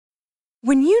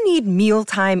When you need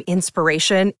mealtime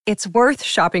inspiration, it's worth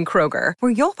shopping Kroger,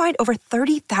 where you'll find over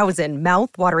 30,000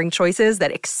 mouth-watering choices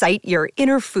that excite your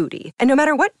inner foodie. And no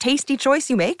matter what tasty choice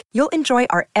you make, you'll enjoy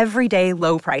our everyday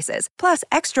low prices, plus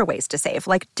extra ways to save,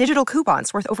 like digital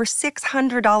coupons worth over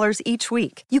 $600 each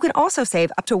week. You can also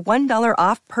save up to $1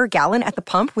 off per gallon at the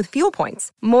pump with fuel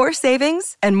points. More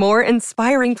savings and more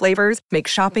inspiring flavors make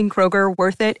shopping Kroger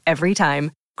worth it every time.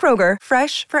 Kroger,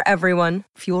 fresh for everyone.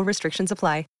 Fuel restrictions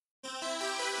apply.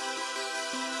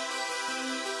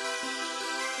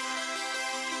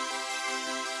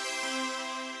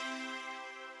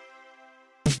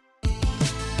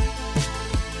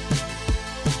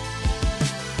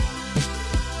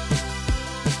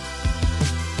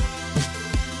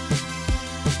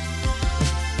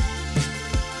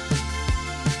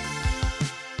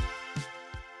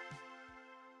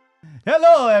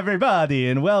 Hello, everybody,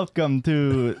 and welcome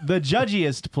to the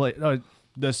judgiest place,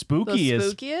 the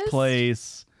spookiest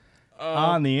place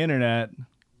on the internet.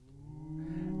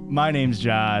 My name's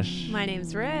Josh. My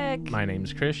name's Rick. My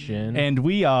name's Christian. And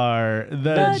we are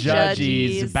the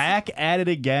Judgies, Judgies. back at it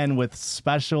again with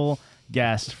special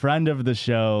guest, friend of the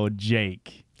show,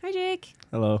 Jake. Hi, Jake.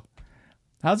 Hello.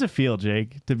 How's it feel,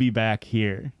 Jake, to be back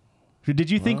here? Did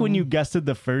you think when you guessed it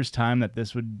the first time that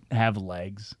this would have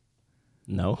legs?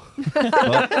 No.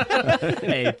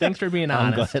 Hey, thanks for being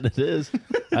I'm honest. glad it is.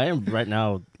 I am right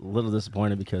now a little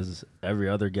disappointed because every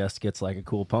other guest gets like a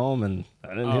cool poem, and I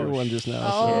didn't hear one just now.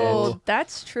 Oh,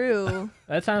 that's true.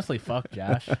 That's honestly fuck,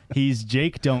 Josh. He's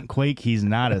Jake, don't quake, he's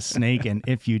not a snake, and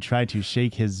if you try to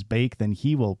shake his bake, then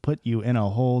he will put you in a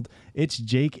hold. It's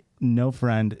Jake, no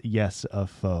friend, yes, a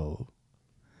foe.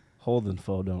 Hold and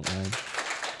foe don't rhyme.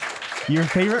 Your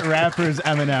favorite rapper is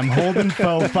Eminem. Hold and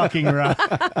foe fucking rhyme.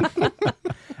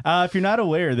 If you're not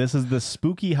aware, this is the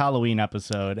spooky Halloween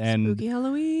episode, and Spooky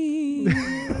Halloween.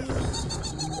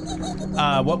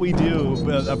 what we do,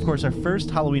 of course, our first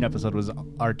Halloween episode was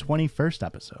our 21st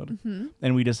episode,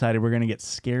 and we decided we're going to get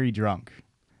scary drunk.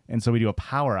 And so we do a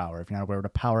power hour. If you're not aware what a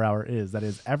power hour is, that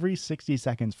is every 60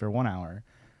 seconds for 1 hour,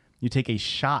 you take a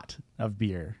shot of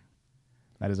beer.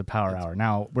 That is a power hour.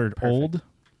 Now, we're old,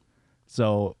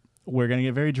 so we're going to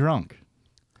get very drunk.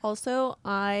 Also,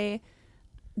 I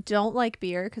don't like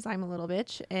beer because I'm a little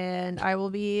bitch, and I will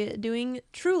be doing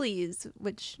Trulies,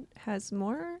 which has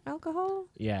more alcohol.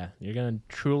 Yeah, you're going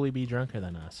to truly be drunker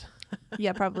than us.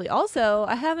 Yeah, probably. Also,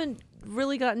 I haven't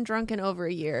really gotten drunk in over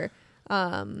a year.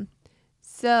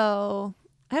 So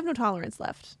I have no tolerance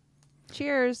left.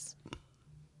 Cheers.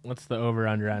 What's the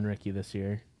over-under on Ricky this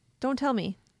year? Don't tell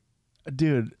me.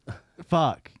 Dude,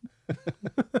 fuck. All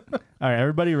right,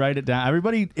 everybody write it down.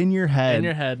 Everybody in your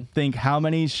head, think how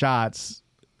many shots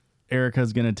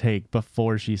Erica's going to take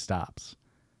before she stops.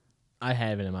 I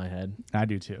have it in my head. I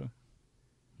do too.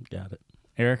 Got it.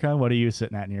 Erica, what are you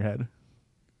sitting at in your head?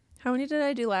 How many did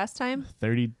I do last time?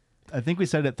 30. I think we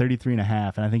said it at 33 and a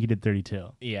half, and I think you did 32.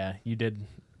 Yeah, you did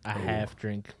a half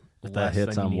drink. If that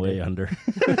hits, than I'm you way needed. under.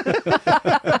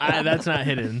 That's not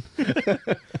hidden.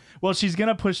 Well, she's going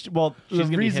to push. Well, She's the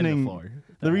gonna be hitting reasoning. the floor.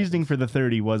 The reasoning for the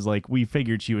 30 was like we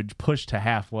figured she would push to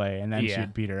halfway and then Yeah.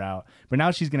 she'd beat her out. But now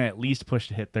she's going to at least push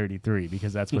to hit 33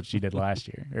 because that's what she did last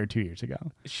year or 2 years ago.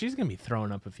 She's going to be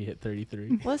throwing up if you hit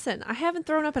 33. Listen, I haven't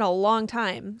thrown up in a long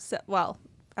time. So, well,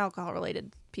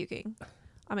 alcohol-related puking.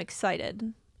 I'm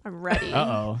excited. I'm ready.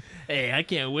 Uh-oh. Hey, I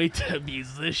can't wait to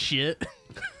abuse this shit.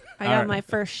 I got my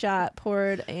first shot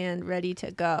poured and ready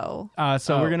to go.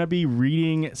 So we're going to be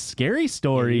reading scary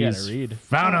stories gotta read.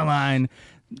 found online,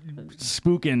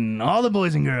 spooking all the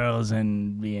boys and girls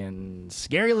and being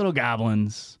scary little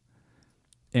goblins.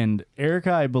 And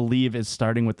Erica, I believe, is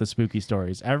starting with the spooky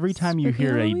stories. Every time you Spooky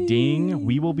hear a Halloween. ding,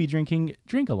 we will be drinking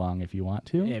drink along if you want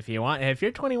to. If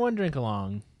you're 21, drink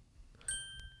along.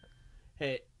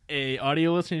 Hey,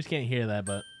 audio listeners can't hear that,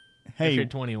 but if you're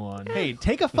 21. Hey,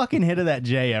 take a fucking hit of that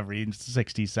J every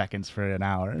 60 seconds for an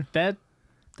hour. That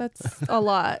That's a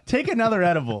lot. Take another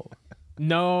edible.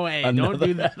 No, hey, don't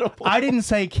do that. I didn't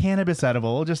say cannabis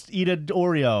edible. Just eat an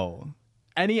Oreo.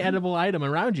 Any edible item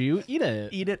around you, eat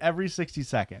it. Eat it every 60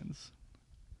 seconds.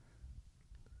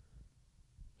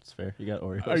 It's fair. You got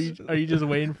Oreos. Are you just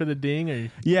waiting for the ding?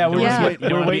 Or Yeah, we're, Yeah. Just wait, we're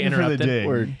wanna be waiting for the interrupted? ding.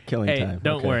 We're killing Hey, time.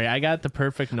 don't Okay. worry. I got the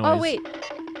perfect noise. Oh, wait.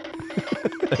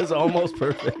 It's almost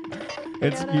perfect.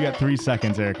 You got 3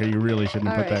 seconds, Erica. You really shouldn't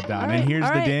All put right, that down. all And right, here's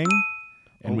all the right. ding,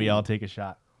 and we all take a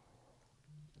shot.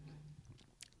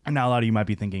 And now a lot of you might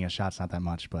be thinking a shot's not that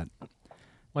much, but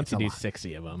Once a you do lot.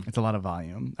 60 of them. it's a lot of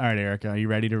volume. All right, Erica, are you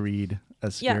ready to read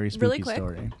a scary, really spooky quick.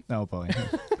 story? Oh, boy.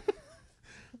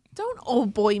 Don't oh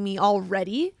boy me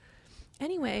already.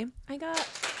 Anyway, I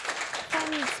found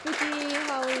some spooky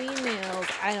Halloween nails.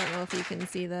 I don't know if you can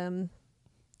see them.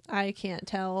 I can't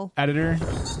tell. Editor,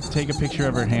 take a picture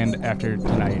of her hand after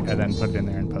tonight and then put it in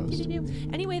there and post.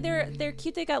 Anyway, they're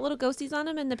cute. They got little ghosties on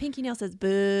them, and the pinky nail says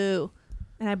 "boo,"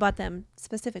 and I bought them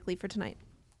specifically for tonight.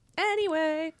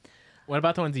 Anyway, What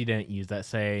about the ones you didn't use that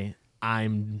say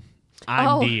I'm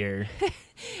Oh. deer?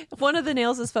 one of the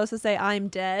nails is supposed to say "I'm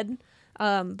dead,"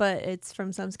 but it's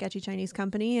from some sketchy Chinese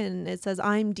company, and it says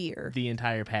 "I'm deer." The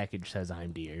entire package says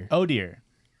I'm deer. Oh dear.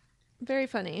 Very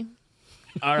funny.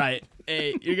 All right.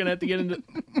 Hey, you're going to have to get into...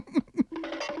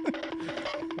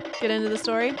 Get into the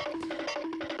story.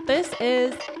 This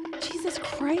is Jesus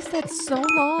Christ. That's so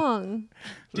long.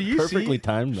 Do you Perfectly see?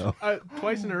 timed though.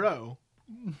 Twice in a row.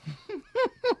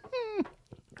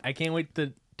 I can't wait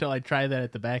till I try that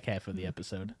at the back half of the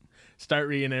episode. Start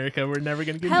reading, Erica. We're never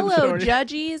going to get into the Hello, story.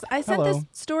 judges. I sent Hello. this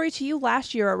story to you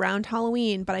last year around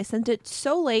Halloween, but I sent it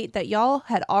so late that y'all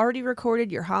had already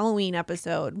recorded your Halloween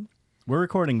episode. We're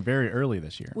recording very early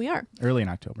this year. We are. Early in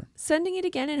October. Sending it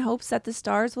again in hopes that the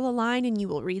stars will align and you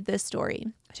will read this story.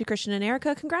 To Christian and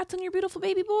Erica, congrats on your beautiful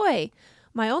baby boy.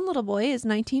 My own little boy is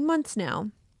 19 months now.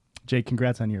 Jake,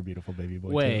 congrats on your beautiful baby boy.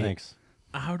 Wait. Too. Thanks.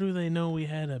 How do they know we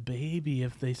had a baby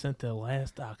if they sent it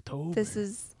last October? This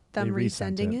is them They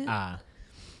resent resending it. it.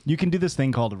 You can do this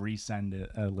thing called resend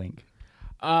a link.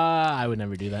 I would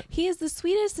never do that. He is the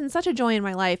sweetest and such a joy in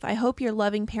my life. I hope you're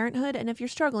loving parenthood, and if you're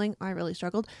struggling, I really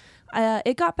struggled.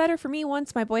 It got better for me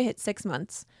once my boy hit 6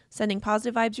 months. Sending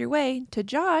positive vibes your way. To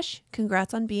Josh,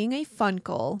 congrats on being a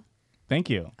funkle.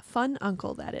 Thank you. Fun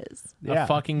uncle, that is. Yeah. A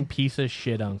fucking piece of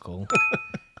shit uncle.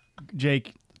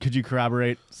 Jake, could you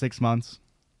corroborate 6 months?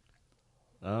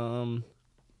 No,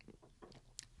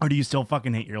 Or do you still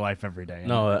fucking hate your life every day?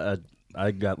 I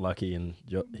got lucky and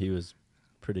he was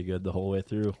pretty good the whole way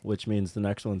through, which means the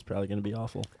next one's probably going to be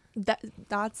awful.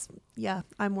 That's yeah,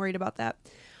 I'm worried about that.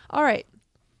 All right.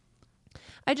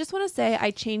 I just want to say I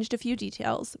changed a few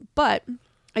details, but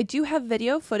I do have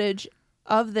video footage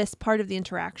of this part of the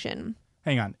interaction.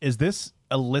 Hang on. Is this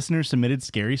a listener submitted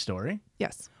scary story?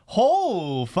 Yes.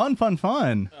 Oh, fun.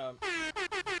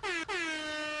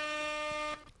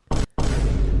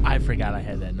 I forgot I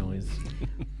had that noise.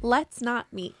 Let's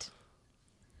not meet.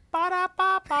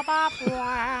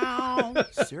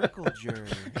 Circle jerk.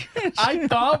 I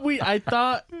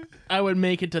thought I would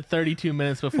make it to 32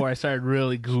 minutes before I started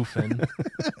really goofing.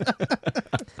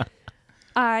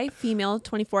 I, female,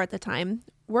 24 at the time,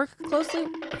 work closely.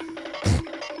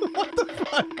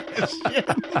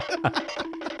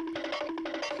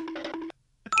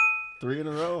 Three in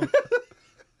a row.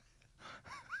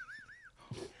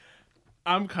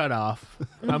 I'm cut off.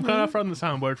 I'm cut off from the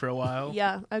soundboard for a while.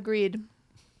 Yeah, agreed.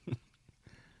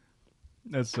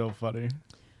 That's so funny.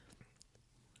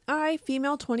 I,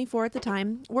 female, 24 at the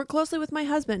time, work closely with my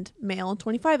husband, male,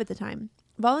 25 at the time,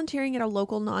 volunteering at a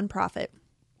local nonprofit.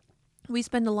 We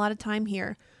spend a lot of time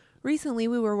here. Recently,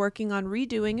 we were working on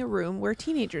redoing a room where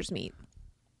teenagers meet.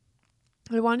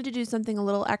 I wanted to do something a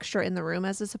little extra in the room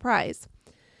as a surprise.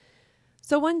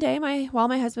 So one day, while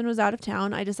my husband was out of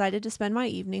town, I decided to spend my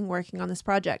evening working on this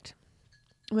project.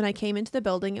 When I came into the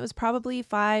building, it was probably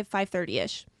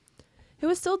 5:30ish. It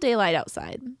was still daylight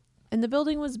outside, and the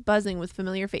building was buzzing with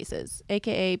familiar faces,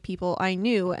 aka people I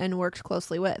knew and worked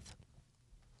closely with.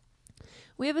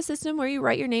 We have a system where you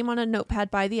write your name on a notepad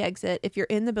by the exit if you're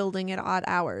in the building at odd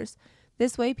hours.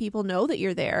 This way people know that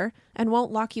you're there and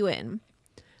won't lock you in.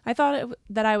 I thought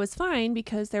that I was fine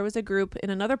because there was a group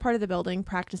in another part of the building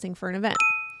practicing for an event.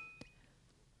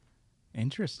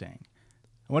 Interesting.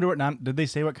 I wonder did they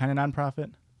say what kind of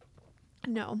nonprofit?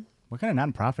 No. What kind of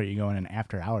nonprofit are you going in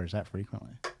after hours that frequently?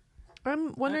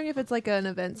 I'm wondering if it's like an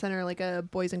event center, like a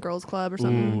Boys and Girls Club or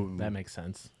something. Ooh. That makes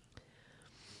sense.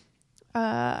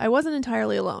 I wasn't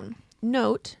entirely alone.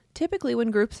 Note, typically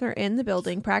when groups are in the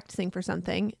building practicing for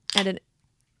something and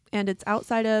it's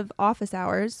outside of office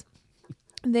hours,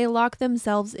 they lock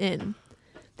themselves in.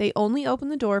 They only open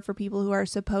the door for people who are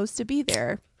supposed to be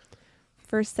there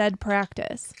for said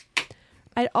practice.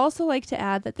 I'd also like to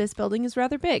add that this building is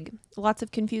rather big. Lots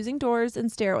of confusing doors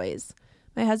and stairways.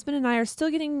 My husband and I are still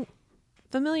getting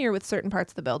familiar with certain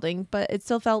parts of the building, but it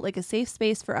still felt like a safe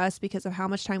space for us because of how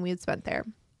much time we had spent there.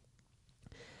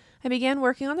 I began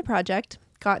working on the project,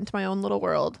 got into my own little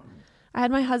world. I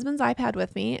had my husband's iPad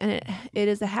with me, and it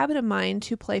is a habit of mine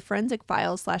to play Forensic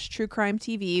Files / True Crime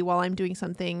TV while I'm doing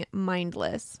something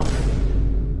mindless.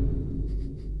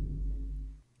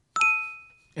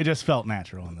 It just felt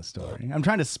natural in the story. I'm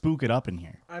trying to spook it up in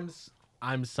here.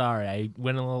 I'm sorry. I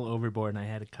went a little overboard and I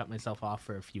had to cut myself off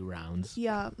for a few rounds.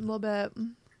 Yeah, a little bit.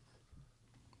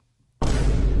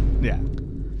 Yeah.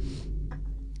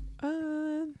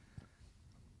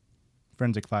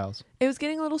 Forensic Files. It was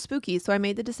getting a little spooky, so I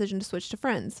made the decision to switch to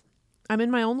Friends. I'm in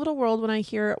my own little world when I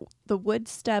hear the wood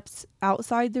steps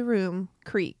outside the room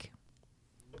creak.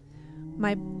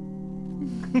 My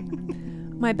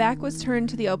back was turned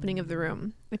to the opening of the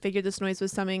room. I figured this noise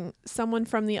was someone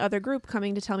from the other group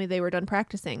coming to tell me they were done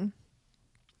practicing.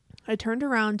 I turned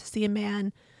around to see a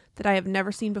man that I have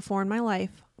never seen before in my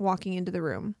life walking into the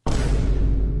room.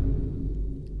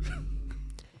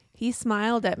 He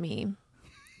smiled at me,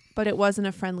 but it wasn't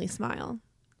a friendly smile.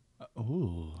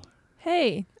 Ooh.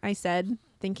 Hey, I said,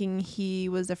 thinking he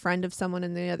was a friend of someone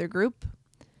in the other group.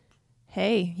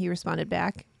 Hey, he responded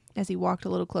back as he walked a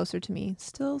little closer to me,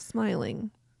 still smiling.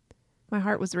 My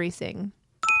heart was racing.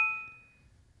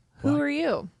 Who are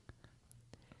you?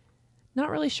 Not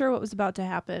really sure what was about to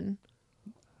happen.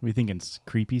 We thinking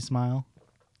creepy smile?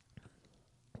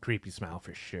 Creepy smile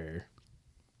for sure.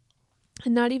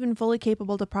 And not even fully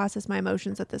capable to process my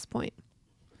emotions at this point.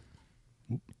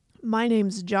 My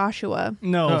name's Joshua.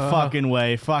 No fucking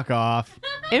way. Fuck off.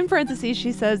 In parentheses,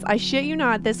 she says, I shit you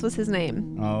not, this was his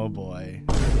name. Oh, boy.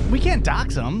 We can't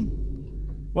dox him.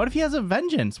 What if he has a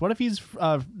vengeance? What if he's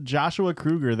Joshua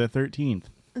Kruger the 13th?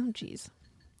 Oh, jeez.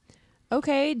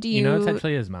 Okay, do You know, it's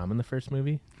actually his mom in the first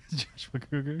movie. Joshua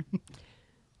Kruger?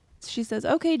 She says,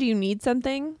 okay, do you need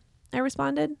something? I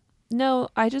responded. No,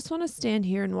 I just want to stand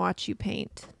here and watch you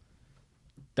paint.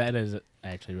 That is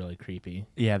actually really creepy.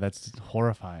 Yeah, that's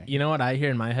horrifying. You know what I hear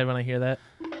in my head when I hear that?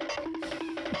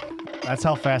 That's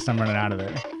how fast I'm running out of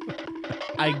there.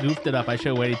 I goofed it up. I should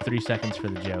have waited 3 seconds for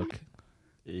the joke.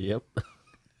 Yep.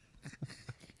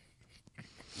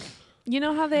 You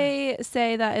know how they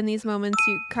say that in these moments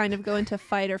you kind of go into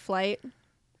fight or flight?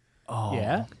 Oh.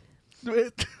 Yeah?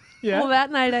 Well,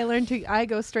 that night I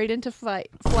go straight into flight.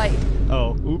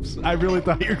 Oh, oops. I really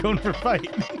thought you were going for fight.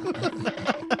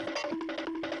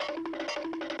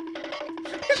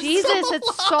 Jesus,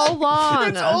 it's so long.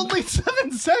 It's only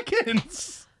 7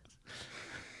 seconds.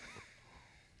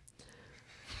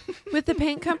 With the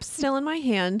paint cup still in my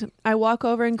hand, I walk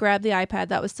over and grab the iPad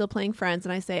that was still playing Friends,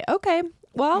 and I say, okay,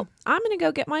 well, I'm going to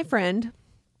go get my friend.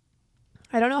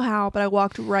 I don't know how, but I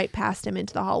walked right past him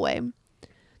into the hallway.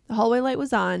 The hallway light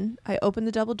was on. I opened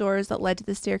the double doors that led to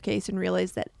the staircase and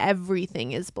realized that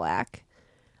everything is black.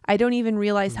 I don't even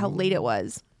realize how late it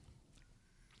was.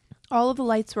 All of the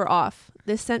lights were off.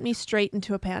 This sent me straight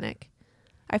into a panic.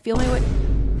 I feel my way...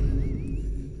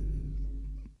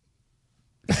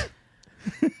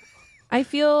 I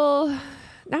feel...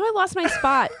 Now I lost my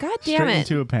spot. God damn Straight it.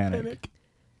 into a panic.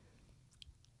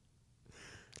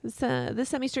 This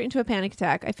sent me straight into a panic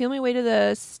attack. I feel my way to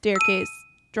the staircase,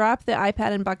 drop the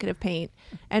iPad and bucket of paint,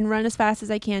 and run as fast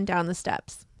as I can down the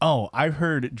steps. Oh, I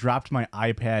heard dropped my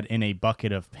iPad in a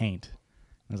bucket of paint.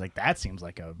 I was like, that seems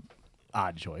like a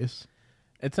odd choice.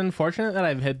 It's unfortunate that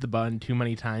I've hit the button too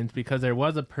many times because there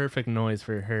was a perfect noise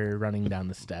for her running down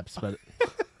the steps, but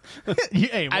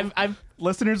Hey, I've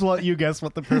listeners will let you guess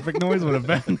what the perfect noise would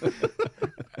have been.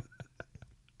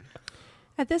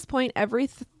 At this point, every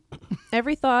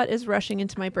thought is rushing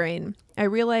into my brain. I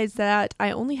realize that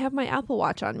I only have my Apple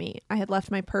Watch on me. I had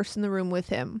left my purse in the room with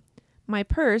him. My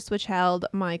purse, which held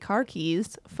my car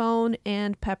keys, phone,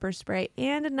 and pepper spray,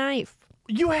 and a knife.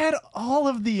 You had all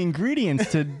of the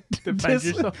ingredients to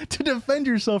defend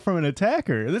yourself from an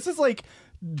attacker. This is like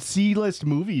C-list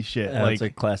movie shit. Yeah, like it's a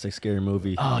classic scary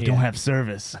movie. don't have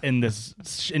service in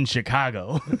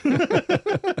Chicago.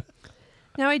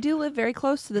 Now, I do live very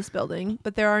close to this building,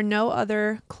 but there are no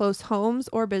other close homes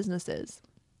or businesses.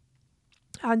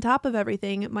 On top of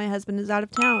everything, my husband is out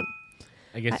of town.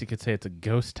 I guess you could say it's a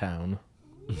ghost town.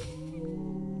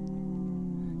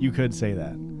 You could say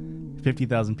that.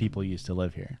 50,000 people used to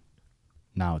live here.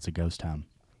 Now it's a ghost town.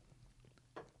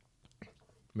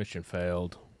 Mission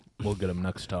failed. We'll get them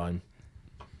next time.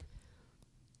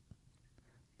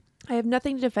 I have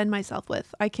nothing to defend myself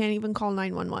with. I can't even call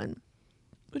 911,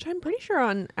 which I'm pretty sure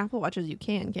on Apple Watches you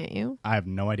can, can't you? I have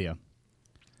no idea.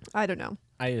 I don't know.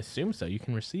 I assume so. You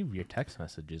can receive your text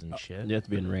messages and shit. You have to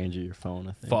be in range of your phone,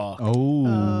 I think. Fuck.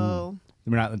 Oh.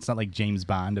 It's not like James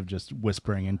Bond of just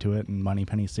whispering into it and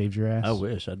Moneypenny saves your ass. I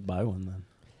wish I'd buy one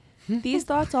then. These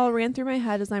thoughts all ran through my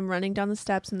head as I'm running down the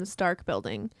steps in the Stark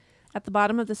building. At the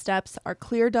bottom of the steps are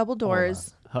clear double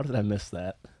doors. How did I miss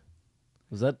that?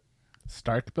 Was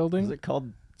Stark building? it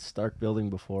called Stark Building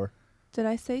before? Did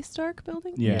I say Stark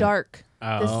building? Yeah. Dark.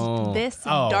 Oh. This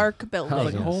Oh. dark I building. was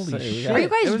Like, gonna holy say, shit. yeah. Are you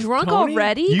It guys was drunk Tony?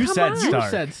 already? You Come said on. Stark. You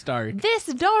said Stark. This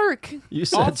dark. You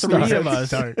said All three Stark. of us.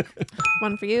 Stark.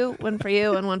 One for you, one for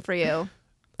you, and one for you.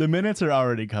 The minutes are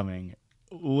already coming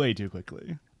way too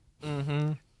quickly.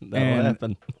 Mm-hmm. That'll And-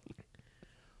 happen.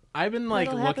 I've been like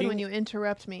That'll happen looking when you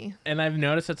interrupt me. and I've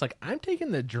noticed it's like I'm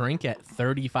taking the drink at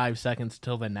 35 seconds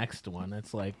till the next one.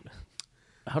 It's like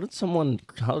How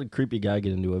did creepy guy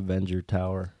get into Avenger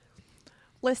Tower?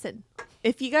 Listen,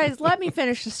 if you guys let me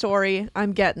finish the story,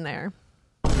 I'm getting there.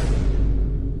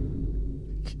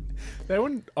 that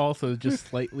one also is just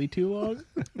slightly too long.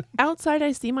 Outside,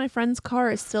 I see my friend's car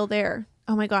is still there.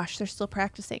 Oh my gosh, they're still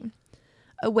practicing.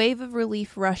 A wave of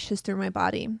relief rushes through my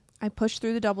body. I push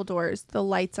through the double doors, the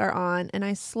lights are on, and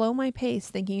I slow my pace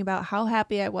thinking about how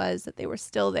happy I was that they were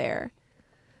still there.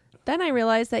 Then I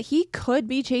realized that he could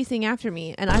be chasing after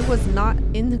me, and I was not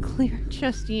in the clear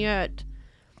just yet.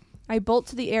 I bolt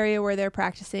to the area where they're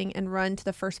practicing and run to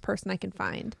the first person I can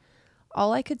find.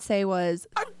 All I could say was,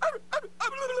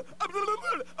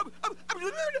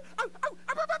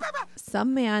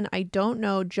 some man I don't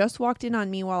know just walked in on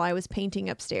me while I was painting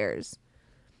upstairs.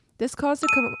 This caused a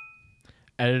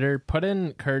Editor, put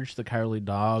in Courage the Cowardly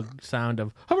Dog sound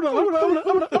of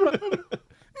Muriel.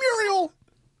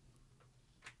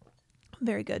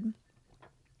 Very good.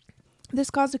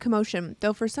 This caused a commotion,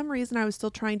 though for some reason I was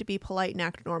still trying to be polite and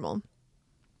act normal.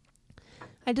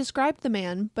 I described the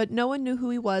man, but no one knew who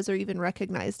he was or even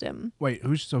recognized him. Wait,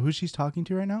 who she's talking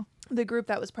to right now? The group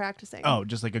that was practicing. Oh,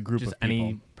 just like a group just of people.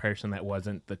 any person that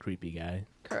wasn't the creepy guy.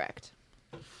 Correct.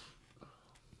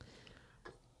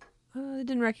 I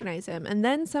didn't recognize him. And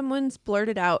then someone's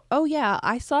blurted out, "Oh yeah,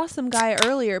 I saw some guy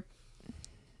earlier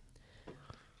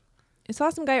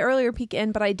peek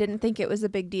in, but I didn't think it was a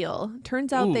big deal.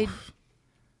 Turns out they..."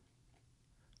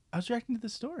 I was reacting to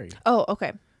this story. Oh,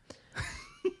 okay.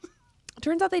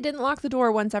 Turns out they didn't lock the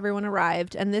door once everyone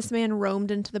arrived, and this man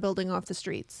roamed into the building off the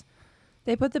streets.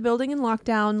 They put the building in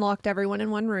lockdown, locked everyone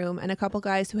in one room, and a couple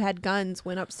guys who had guns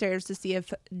went upstairs to see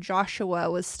if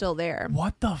Joshua was still there.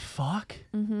 What the fuck?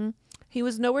 He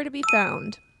was nowhere to be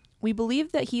found. We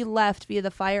believe that he left via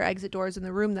the fire exit doors in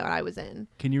the room that I was in.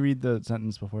 Can you read the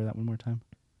sentence before that one more time?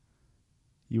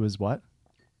 He was what?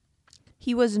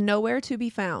 He was nowhere to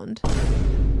be found.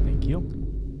 Thank you.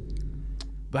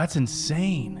 That's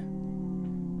insane.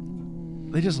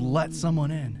 They just let someone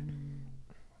in.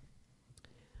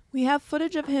 We have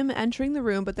footage of him entering the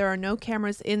room, but there are no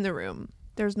cameras in the room.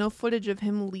 There's no footage of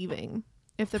him leaving.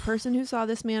 If the person who saw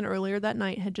this man earlier that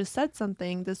night had just said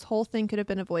something, this whole thing could have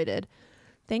been avoided.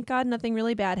 Thank God nothing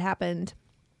really bad happened.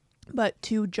 But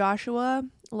to Joshua,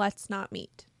 let's not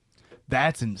meet.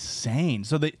 That's insane.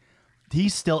 So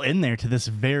he's still in there to this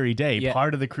very day. Yeah.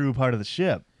 Part of the crew, part of the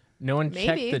ship. No one Maybe.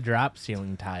 checked the drop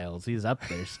ceiling tiles. He's up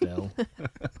there still.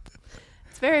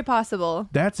 It's very possible.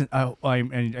 That's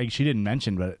she didn't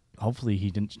mention, but hopefully he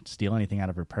didn't steal anything out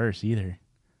of her purse either.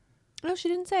 Oh, she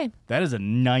didn't say. That is a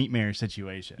nightmare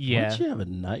situation. Why Yeah. did she have a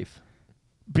knife?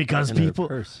 Because In her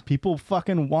purse. people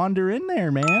fucking wander in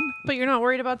there, man. But you're not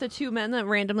worried about the two men that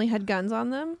randomly had guns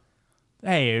on them?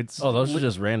 Hey, it's Oh, those are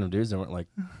just random dudes that weren't like,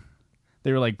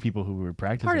 they were like people who were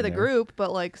practicing. Part of the there. group,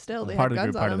 but like still, they Part had of the guns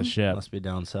group, on part of them. the ship. must be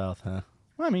down south, huh?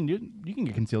 Well, I mean, you can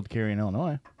get concealed carry in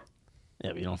Illinois.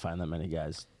 Yeah, but you don't find that many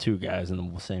guys, two guys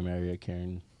in the same area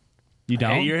carrying. You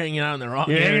don't. Hey, you're hanging out in the wrong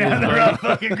You're hanging area, out in the buddy. wrong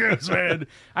fucking groups, man.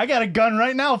 I got a gun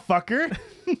right now, fucker.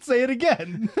 Say it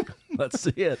again. Let's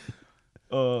see it.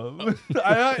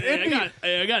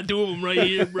 I got two of them right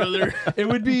here, brother. It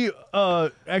would be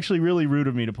actually really rude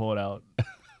of me to pull it out.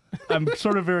 I'm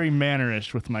sort of very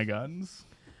mannerish with my guns.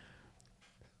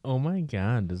 Oh my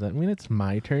god, does that mean it's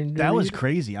my turn to That was read?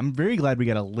 crazy. I'm very glad we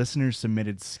got a listener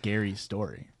submitted scary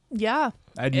story. Yeah.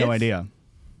 I had no It's- idea.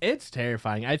 It's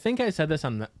terrifying. I think I said this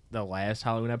on the last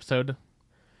Halloween episode,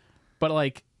 but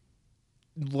like,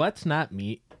 Let's Not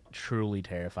Meet truly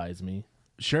terrifies me.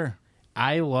 Sure.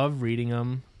 I love reading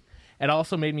them. It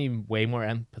also made me way more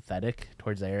empathetic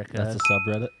towards Erica. That's a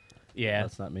subreddit. yeah,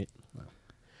 That's not me.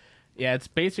 yeah. It's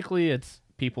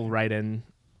people write in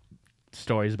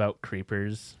stories about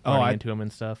creepers Oh, running I- into them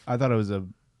and stuff. I thought it was a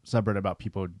subreddit about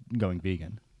people going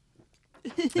vegan.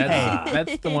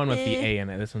 That's the one with the A in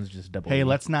it. This one's just double. Hey, E.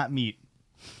 let's not meet.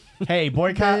 Hey,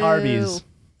 boycott Boo. Arby's.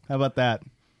 How about that?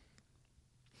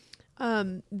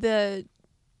 I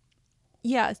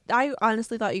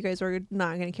honestly thought you guys were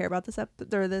not going to care about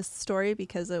this story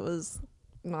because it was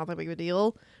not that big of a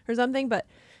deal or something. But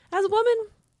as a woman,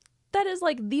 that is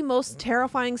like the most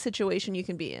terrifying situation you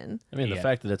can be in. I mean, Yeah. the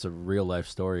fact that it's a real life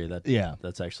story,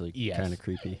 that's actually Yes. kind of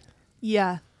creepy.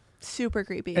 Yeah, super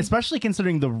creepy. Especially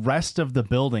considering the rest of the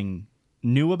building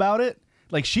knew about it.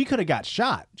 Like, she could have got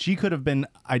shot. She could have been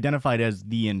identified as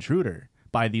the intruder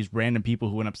by these random people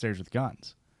who went upstairs with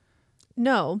guns.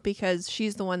 No, because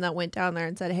she's the one that went down there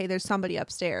and said, "Hey, there's somebody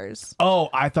upstairs." Oh,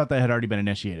 I thought that had already been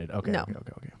initiated. Okay, No.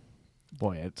 okay.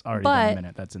 Boy, it's already been But- a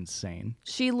minute. That's insane.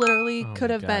 She literally Oh could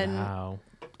my have God, been how?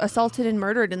 assaulted and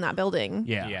murdered in that building.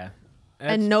 Yeah.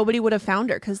 And nobody would have found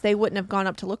her because they wouldn't have gone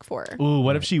up to look for her. Ooh,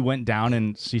 what if she went down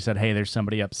and she said, "Hey, there's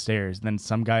somebody upstairs." And then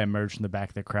some guy emerged from the back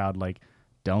of the crowd like,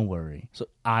 "Don't worry, So-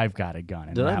 I've got a gun."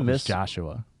 And Did I that was miss-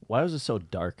 Joshua? Why was it so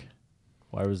dark?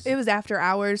 Why was It was after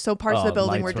hours, so parts of the Oh,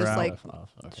 building were lights were just out. like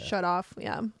Okay. shut off.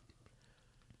 Yeah.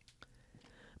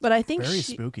 But I think Very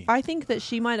spooky. I think that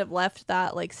she might have left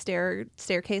that like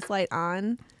staircase light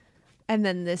on, and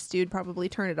then this dude probably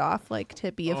turned it off like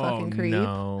to be a fucking creep.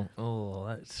 No. Oh,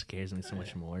 that scares me so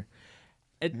much more.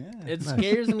 It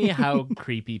scares me how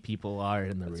creepy people are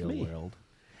in the real world.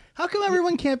 How come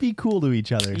everyone can't be cool to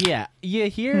each other? Yeah, you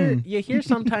hear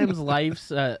sometimes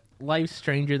life's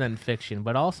stranger than fiction,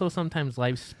 but also sometimes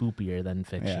life's spookier than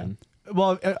fiction.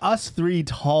 Well, us three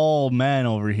tall men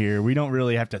over here, we don't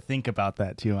really have to think about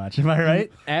that too much. Am I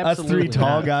right? Absolutely Us three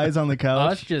tall not. guys on the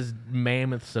couch. Us just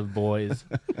mammoths of boys.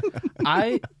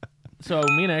 So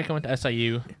me and Eric went to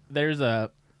SIU. There's a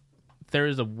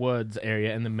woods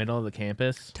area in the middle of the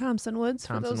campus. Thompson Woods,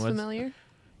 for Thompson those Woods. familiar.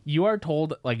 You are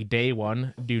told like day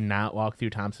one, do not walk through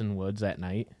Thompson Woods at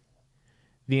night.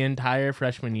 The entire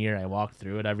freshman year, I walked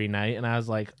through it every night, and I was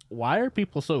like, "Why are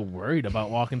people so worried about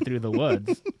walking through the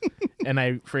woods?" And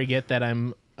I forget that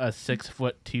I'm a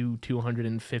 6'2",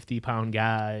 250-pound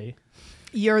guy.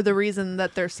 You're the reason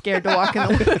that they're scared to walk in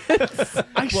the woods.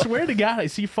 I swear to God, I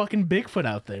see fucking Bigfoot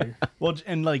out there. Well,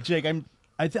 and like Jake,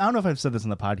 I don't know if I've said this in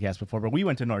the podcast before, but we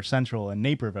went to North Central in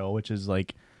Naperville, which is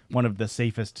like one of the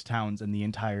safest towns in the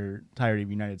entirety of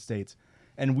the United States.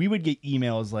 And we would get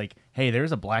emails like, "Hey,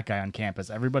 there's a black guy on campus.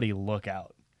 Everybody look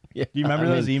out." Yeah, Do you remember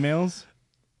those emails?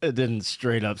 It didn't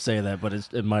straight up say that, but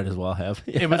it might as well have.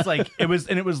 It was like it was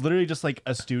literally just like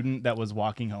a student that was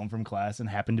walking home from class and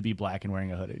happened to be black and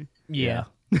wearing a hoodie. Yeah.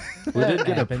 We did get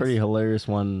a happens. pretty hilarious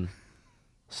one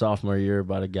sophomore year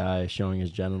about a guy showing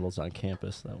his genitals on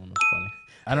campus. That one was funny.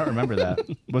 I don't remember that.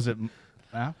 Was it?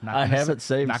 Not I have it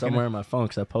saved not somewhere gonna- on my phone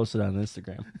because I posted it on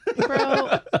Instagram.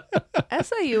 Bro,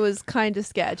 SIU is kind of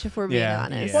sketch if we're being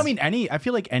honest. Well, I mean, I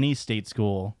feel like any state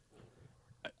school,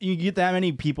 you get that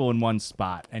many people in one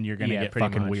spot, and you're gonna Yeah, get pretty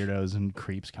fucking much. weirdos and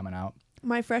creeps coming out.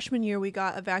 My freshman year, we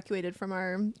got evacuated from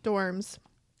our dorms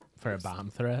For a bomb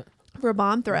threat. for a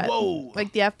bomb threat. Whoa.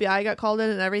 Like the FBI got called in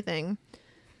and everything.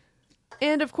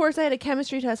 And of course, I had a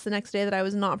chemistry test the next day that I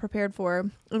was not prepared for.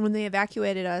 And when they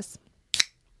evacuated us,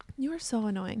 you are so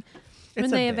annoying. When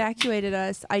It's a they bit. evacuated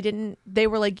us, they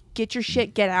were like, "Get your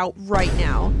shit, get out right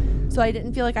now." So I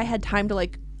didn't feel like I had time to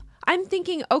like. I'm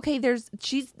thinking, okay,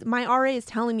 my RA is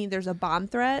telling me there's a bomb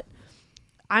threat.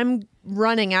 I'm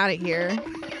running out of here.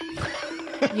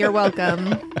 You're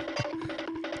welcome.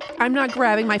 I'm not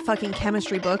grabbing my fucking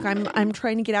chemistry book. I'm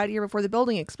trying to get out of here before the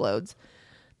building explodes.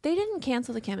 They didn't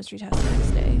cancel the chemistry test the next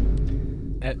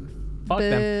day. Fuck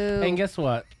them. Boo. And guess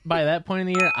what? By that point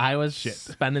in the year, I was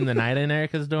spending the night in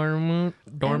Erica's dorm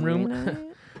Every room, night.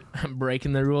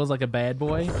 breaking the rules like a bad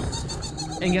boy.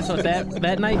 And guess what?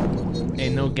 That night,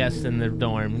 ain't no guests in the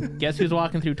dorm. Guess who's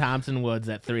walking through Thompson Woods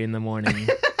at 3 a.m?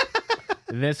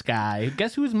 This guy.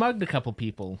 Guess who's mugged a couple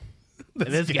people?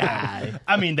 This guy.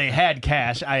 I mean, they had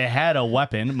cash. I had a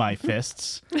weapon, my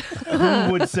fists.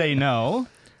 Who would say no?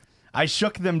 I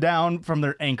shook them down from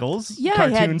their ankles. Yeah, I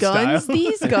cartoon had guns. style.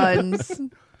 These guns.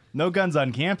 No guns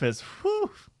on campus.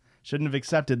 Whew. Shouldn't have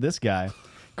accepted this guy.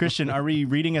 Christian, are we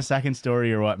reading a second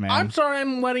story or what, man? I'm sorry.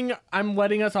 I'm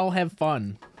letting us all have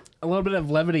fun. A little bit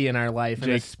of levity in our life in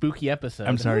a Jake, spooky episode.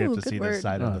 I'm sorry you Ooh, have to good see word. this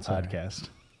side of the it's all right. podcast.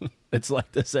 It's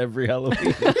like this every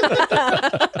Halloween.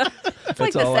 It's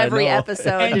like this all I every know.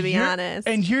 episode, to be you're- honest.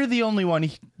 And you're the only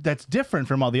one that's different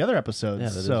from all the other episodes. Yeah,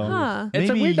 that is so weird. Huh. It's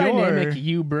a maybe weird you're- dynamic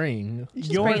you bring. You're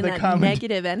just you're bringing the that comment-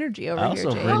 negative energy over I here,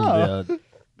 also Jake. bring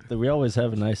the we always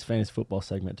have a nice fantasy football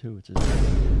segment too, which is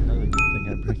another good thing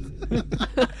I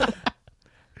bring.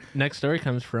 Next story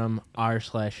comes from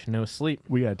r/no sleep.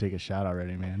 We gotta take a shot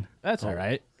already, man. That's all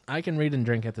right. I can read and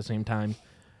drink at the same time.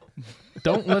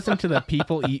 Don't listen to the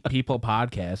People Eat People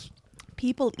podcast.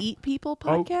 People Eat People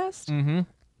Oh. podcast?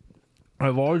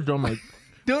 I've always done my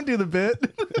Don't do the bit.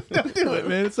 Don't do it,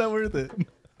 man. It's not worth it.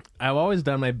 I've always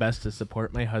done my best to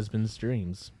support my husband's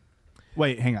dreams.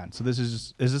 Wait, hang on. So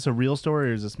is this a real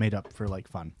story or is this made up for like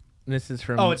fun? This is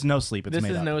from Oh, it's no sleep. It's this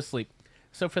made is up. no sleep.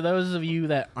 So for those of you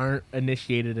that aren't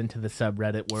initiated into the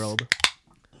subreddit world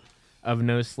of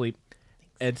no sleep,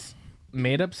 it's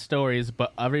made up stories,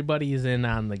 but everybody's in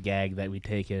on the gag that we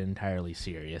take it entirely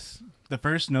serious. The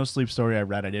first no sleep story I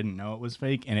read, I didn't know it was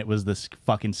fake, and it was the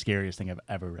fucking scariest thing I've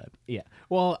ever read. Yeah.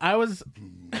 Well, I was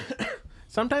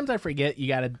sometimes I forget you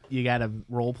gotta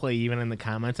role play even in the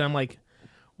comments. I'm like,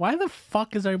 Why the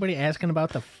fuck is everybody asking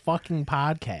about the fucking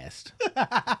podcast?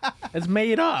 It's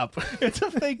made up. It's a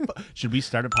fake. Should we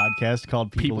start a podcast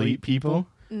called People Eat People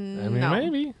I mean, No.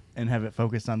 maybe. and have it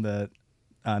focused on the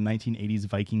 1980s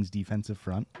Vikings defensive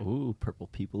front? Ooh, purple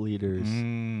people eaters.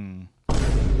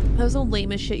 That was the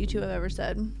lamest shit you two have ever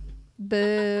said.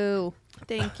 Boo.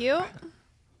 Thank you.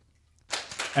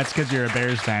 That's because you're a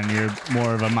Bears fan. You're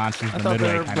more of a Monsters of the thought they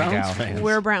Midway were kind of Browns gal. fans.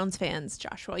 We're Browns fans,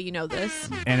 Joshua. You know this.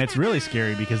 And it's really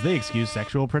scary because they excuse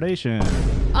sexual predation.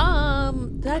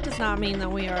 That does not mean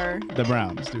that we are. The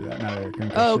Browns do that, not Eric.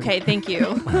 and Oh, Christian. okay, thank you.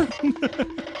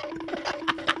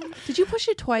 Did you push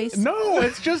it twice? No,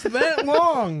 it's just that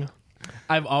long.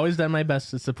 I've always done my best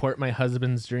to support my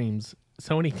husband's dreams.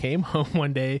 So when he came home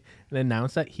one day and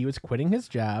announced that he was quitting his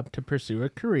job to pursue a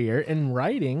career in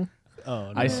writing,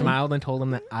 I smiled and told him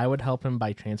that I would help him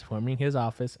by transforming his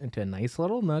office into a nice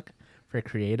little nook for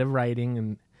creative writing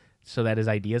and so that his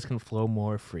ideas can flow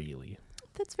more freely.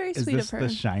 That's very Is sweet this of her.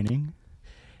 The Shining?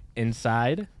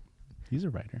 Inside, He's a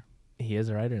writer. he is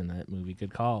a writer in that movie.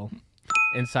 Good call.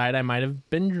 Inside, I might have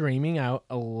been dreaming out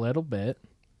a little bit,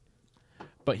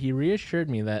 but he reassured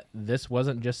me that this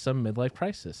wasn't just some midlife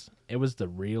crisis. It was the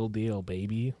real deal,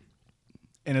 baby.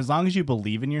 And as long as you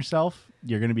believe in yourself,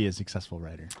 you're going to be a successful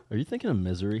writer. Are you thinking of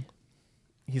Misery?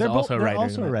 He's They're also a they're writer.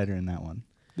 also in a that. writer in that one.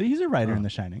 He's a writer in The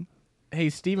Shining. Hey,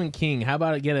 Stephen King, how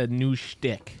about I get a new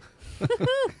shtick?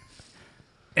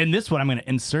 In this one, I'm going to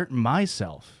insert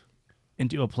myself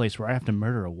into a place where I have to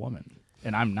murder a woman,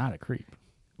 and I'm not a creep.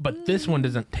 But this one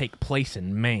doesn't take place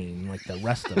in Maine like the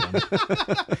rest of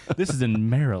them. This is in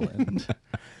Maryland,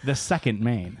 the second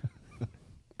Maine.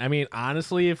 I mean,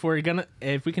 honestly, if we can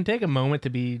take a moment to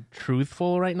be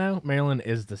truthful right now, Maryland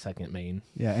is the second Maine.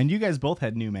 Yeah, and you guys both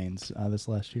had new Maines this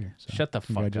last year. So Shut the fuck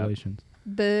up. congratulations.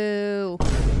 Boo.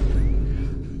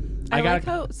 I got-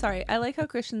 like how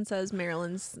Christian says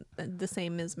Maryland's the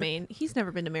same as Maine. He's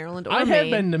never been to Maryland or I Maine. have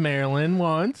been to Maryland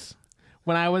once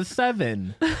when I was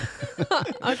 7.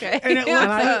 Okay. And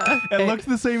it looked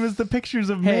the same as the pictures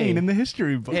of Hey. Maine in the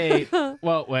history book. Hey,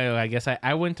 well, I guess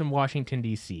I went to Washington,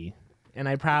 D.C., and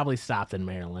I probably stopped in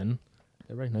Maryland.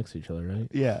 They're right next to each other, right?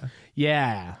 Yeah.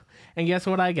 Yeah. And guess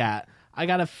what I got? I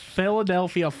got a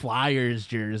Philadelphia Flyers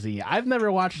jersey. I've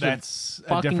never watched That's a a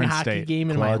fucking different hockey state.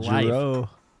 game in my Claude life. Giroux.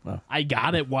 I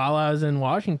got it while I was in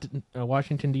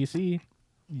Washington, D.C.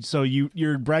 So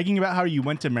you're bragging about how you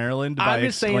went to Maryland by I'm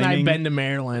just saying I've exclaiming been to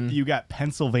Maryland. you got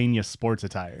Pennsylvania sports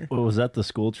attire. What was that? The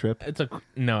school trip?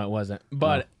 No, it wasn't.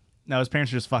 But No, his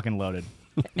parents are just fucking loaded.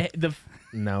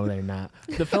 no, they're not.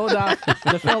 The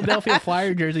Philadelphia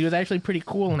Flyer jersey was actually pretty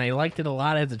cool, and I liked it a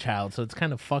lot as a child. So it's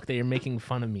kind of fucked that you're making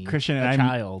fun of me, Christian, a and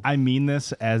child. I mean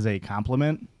this as a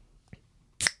compliment.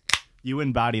 You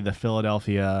embody the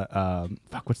Philadelphia.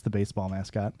 What's the baseball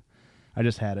mascot? I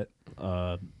just had it.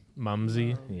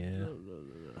 Mumsy, yeah.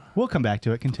 We'll come back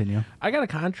to it. Continue. I got a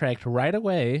contract right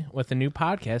away with a new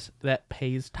podcast that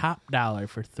pays top dollar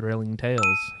for thrilling tales,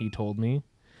 he told me.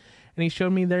 And he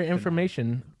showed me their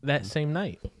information that same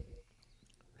night.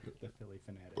 The Philly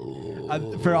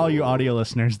Fanatic. For all you audio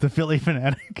listeners, the Philly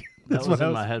Fanatic. That was I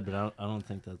in my head, but I don't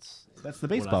think that's That's the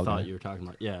what I baseball thought guy. you were talking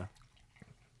about. Yeah.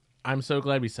 I'm so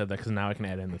glad we said that because now I can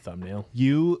add in the thumbnail.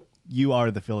 You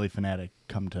are the Philly Fanatic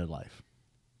come to life.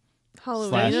 Halloween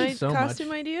Slash- night so costume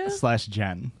much. idea? /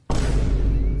 Jen.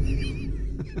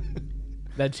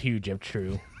 That's huge if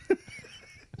true.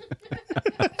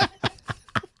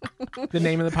 The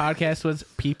name of the podcast was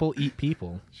People Eat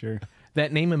People. Sure.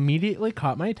 That name immediately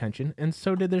caught my attention, and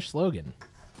so did their slogan.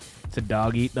 It's a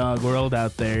dog-eat-dog world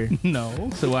out there. No.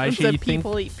 So why It's should the you think?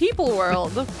 people eat people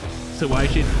world. So why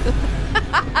should?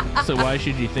 So why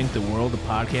should you think the world of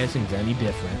podcasting is any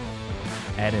different?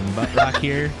 Add in butt rock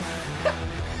here.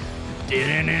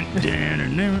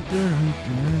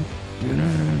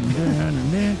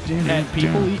 At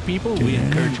People Eat People, we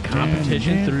encourage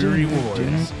competition through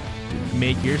rewards.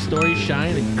 Make your story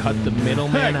shine and cut the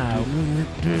middleman out.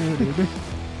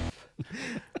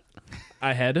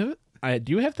 I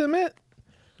do have to admit,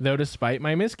 though, despite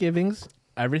my misgivings,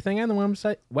 everything on the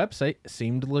website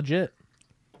seemed legit.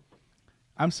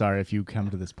 I'm sorry if you come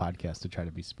to this podcast to try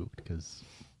to be spooked because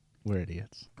we're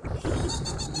idiots.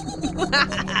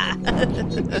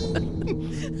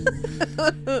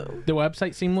 The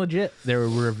website seemed legit. There were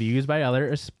reviews by other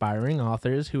aspiring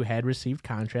authors who had received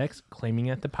contracts claiming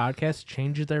that the podcast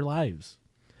changed their lives.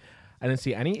 I didn't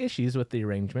see any issues with the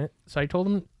arrangement, so I told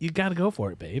them, you gotta go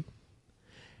for it, babe.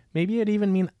 Maybe it'd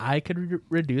even mean I could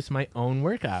reduce my own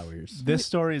work hours. This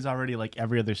story is already like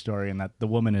every other story in that the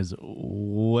woman is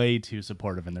way too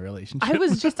supportive in the relationship. I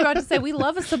was just about to say we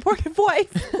love a supportive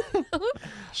wife.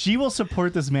 She will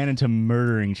support this man into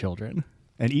murdering children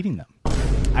and eating them.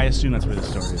 I assume that's where the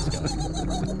story is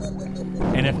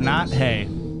going. And if not, hey,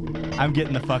 I'm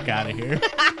getting the fuck out of here.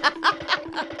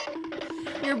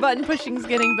 Your button pushing's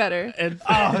getting better.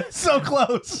 Oh, so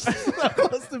close. So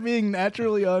close to being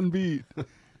naturally on beat.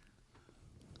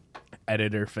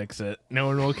 Editor, fix it. No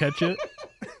one will catch it.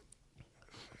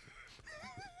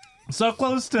 So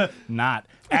close to not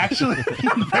actually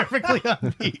being perfectly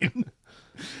on beat.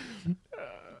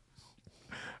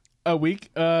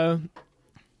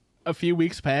 A few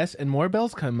weeks pass and more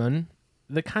bells come in.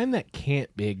 The kind that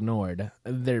can't be ignored.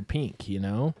 They're pink, you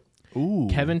know? Ooh.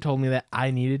 Kevin told me that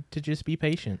I needed to just be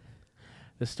patient.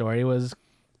 The story was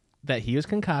that he was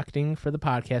concocting for the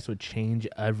podcast would change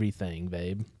everything,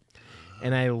 babe.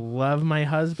 And I love my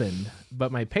husband,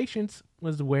 but my patience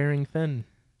was wearing thin.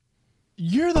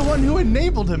 You're the one who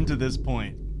enabled him to this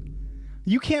point.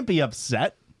 You can't be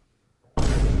upset.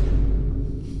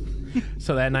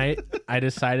 So that night, I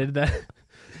decided that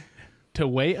to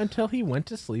wait until he went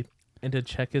to sleep and to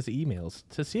check his emails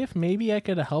to see if maybe I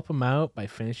could help him out by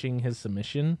finishing his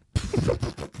submission.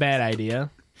 Bad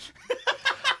idea.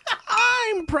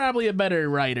 I'm probably a better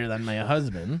writer than my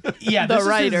husband. Yeah, The this is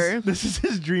writer. this is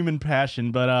his dream and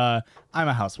passion, but I'm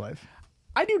a housewife.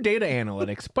 I do data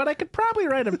analytics, but I could probably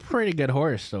write a pretty good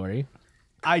horror story.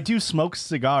 I do smoke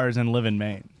cigars and live in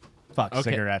Maine. Fuck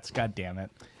Okay. cigarettes, god damn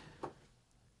it.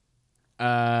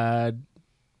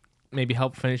 Maybe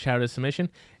help finish out his submission.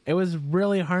 It was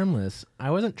really harmless. I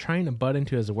wasn't trying to butt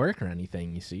into his work or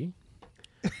anything, you see.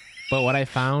 But what I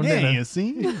found Yeah, you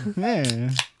see? Yeah.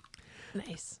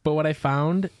 Nice. But what I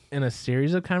found in a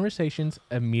series of conversations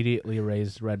immediately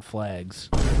raised red flags.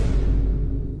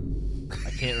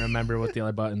 I can't remember what the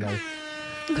other buttons are.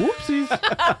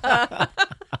 Whoopsies.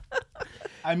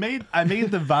 I made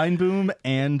the Vine Boom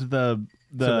and the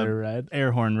they're red?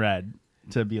 air horn red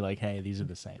to be like, hey, these are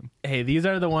the same. Hey, these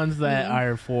are the ones that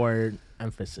are for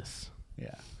emphasis.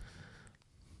 Yeah.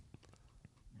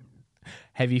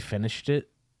 Have you finished it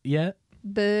yet?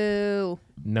 Boo.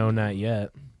 No, not yet.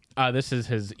 This is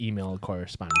his email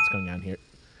correspondence going on here.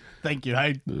 Thank you.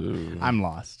 I'm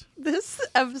lost. This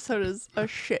episode is a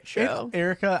shit show.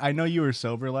 Erica, I know you were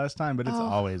sober last time, but it's Oh.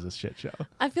 always a shit show.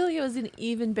 I feel like it was an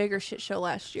even bigger shit show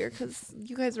last year because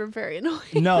you guys were very annoying.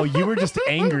 No, you were just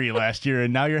angry last year,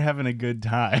 and now you're having a good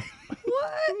time.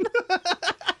 What?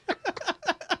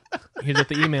 Here's what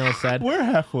the email said. We're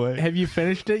halfway. Have you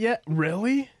finished it yet?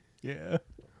 Really? Yeah.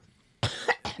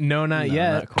 No, not No,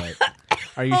 yet. not quite.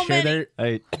 Are you How sure many?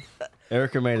 there?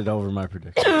 Erica made it over my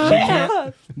prediction.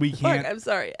 We Fuck, can't. I'm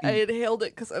sorry. I inhaled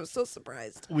it because I was so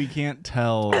surprised. We can't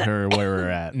tell her where we're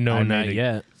at. No, I not made a-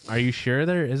 yet. Are you sure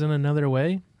there isn't another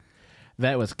way?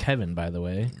 That was Kevin, by the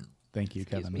way. Thank you,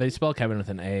 Kevin. They spell Kevin with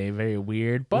an A. Very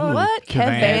weird, but What?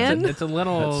 Kevin. it's a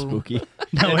little That's spooky.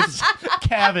 No, it's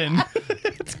Kevin.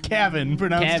 It's Kevin.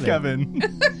 Pronounced Kevin.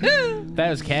 That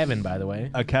was Kevin, by the way.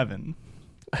 Kevin.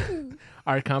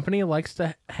 Our company likes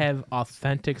to have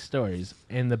authentic stories,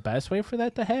 and the best way for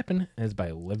that to happen is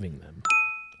by living them.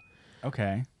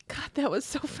 Okay. God, that was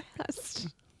so fast.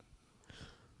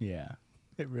 Yeah.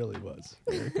 It really was.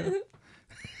 Erica.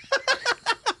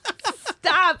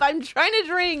 Stop. I'm trying to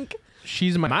drink.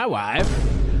 She's my wife.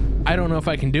 I don't know if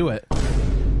I can do it.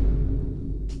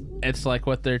 It's like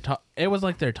what it was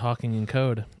like they're talking in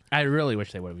code. I really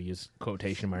wish they would have used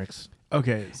quotation marks.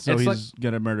 Okay, so It's he's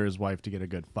gonna murder his wife to get a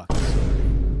good fucking story.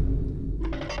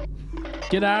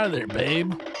 Get out of there,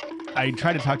 babe. I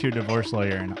tried to talk to your divorce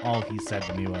lawyer, and all he said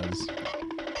to me was,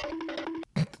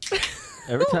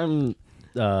 Every time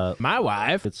My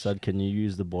wife. it said, "Can you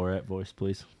use the Borat voice,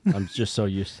 please?" I'm just so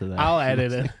used to that. I'll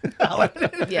edit it.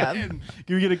 Yeah. "Can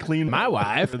we get a clean My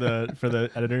wife. for the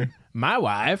editor?" My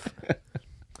wife.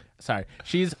 Sorry.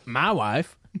 She's my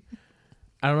wife.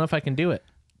 I don't know if I can do it,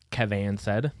 Kevin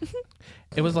said.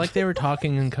 It was like they were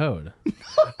talking in code.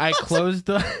 I closed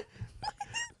the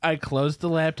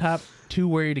laptop, too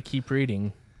worried to keep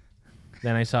reading.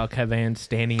 Then I saw Kevin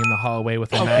standing in the hallway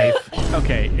with a knife.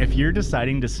 Okay, if you're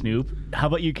deciding to snoop, how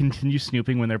about you continue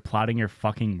snooping when they're plotting your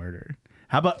fucking murder?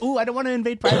 How about, ooh, I don't want to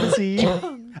invade privacy. I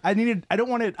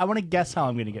want to guess how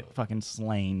I'm going to get fucking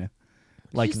slain.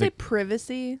 Did you say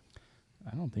privacy?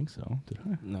 I don't think so. Did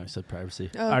I? No, I said privacy.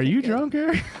 Oh, Are okay, you good. drunk,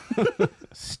 Eric?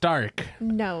 Stark.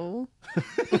 No.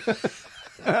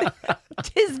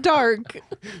 Tis dark.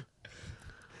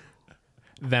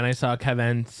 Then I saw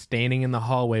Kevin standing in the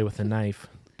hallway with a knife.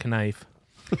 I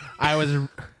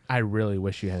really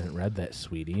wish you hadn't read that,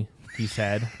 sweetie, he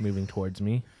said, moving towards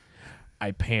me.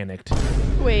 I panicked.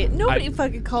 Wait, nobody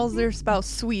fucking calls their spouse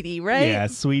sweetie, right? Yeah,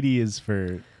 sweetie is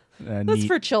for That's neat.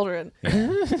 for children.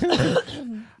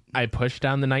 I pushed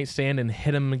down the nightstand and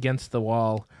hit him against the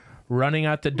wall, Running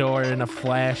out the door in a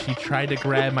flash, he tried to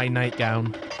grab my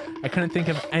nightgown. I couldn't think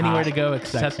of anywhere to go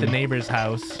except the neighbor's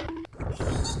house.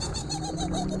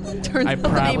 Turns out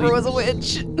the neighbor was a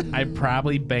witch. I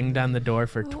probably banged on the door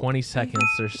for 20 seconds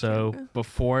or so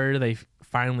before they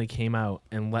finally came out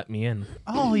and let me in.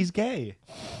 Oh, he's gay.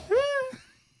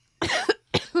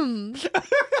 I'm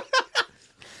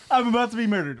about to be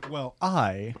murdered. Well,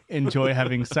 I enjoy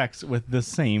having sex with the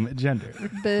same gender.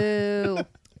 Boo.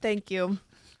 Thank you.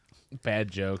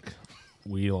 Bad joke.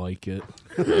 We like it.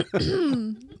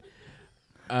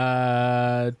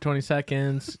 20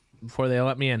 seconds before they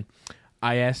let me in.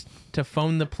 I asked to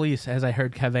phone the police as I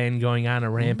heard Kevin going on a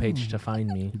rampage to find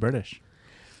me. British.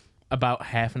 About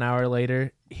half an hour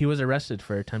later, he was arrested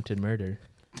for attempted murder.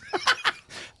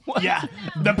 Yeah,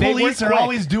 the They police were are quick.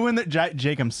 always doing their...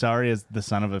 Jake, I'm sorry as the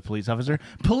son of a police officer.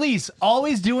 Police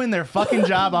always doing their fucking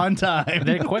job on time.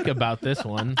 They're quick about this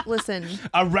one. Listen,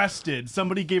 Arrested.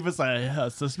 Somebody gave us a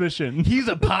suspicion. He's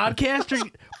a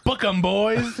podcaster. Book 'em,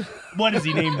 boys. What is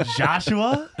he named?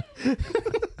 Joshua?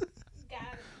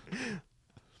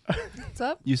 what's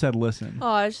up? You said listen. Oh,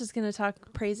 I was just going to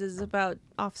talk praises about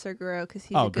Officer Guerrero because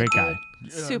he's Oh, a good great guy.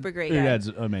 dude. Super great Your guy. dad's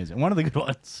amazing. One of the good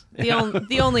ones.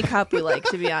 The only cop we like,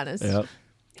 to be honest. Yep.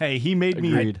 Hey, he made me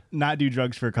Agreed. not do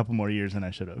drugs for a couple more years than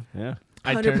I should have. Yeah.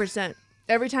 I turned, 100%.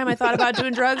 Every time I thought about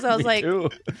doing drugs, I was like, Ooh.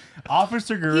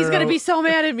 Officer Guerrero, he's going to be so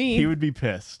mad at me. he would be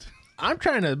pissed. I'm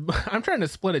trying to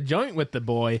split a joint with the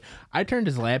boy. I turned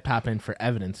his laptop in for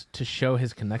evidence to show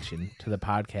his connection to the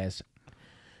podcast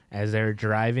as they're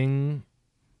driving.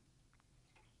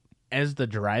 As the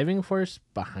driving force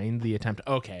behind the attempt.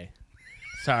 Okay.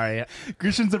 Sorry.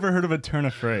 Christian's ever heard of a turn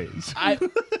of phrase?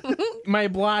 My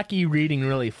blocky reading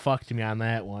really fucked me on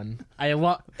that one. I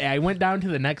went down to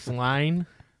the next line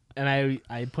and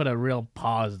I put a real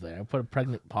pause there. I put a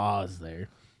pregnant pause there.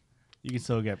 You can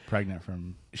still get pregnant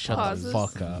from... Shut Pauses. the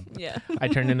fuck up. Yeah. I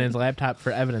turned in his laptop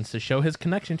for evidence to show his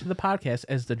connection to the podcast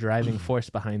as the driving force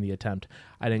behind the attempt.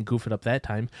 I didn't goof it up that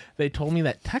time. They told me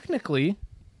that technically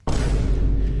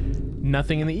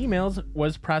nothing in the emails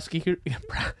was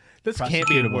this can't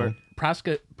be a Prosecutable. word.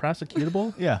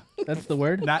 Prosecutable? Yeah. That's the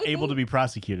word? Not able to be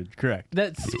prosecuted. Correct.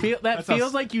 That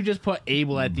feels like you just put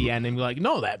able at the end and be like,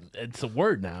 no, that it's a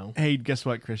word now. Hey, guess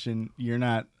what, Christian? You're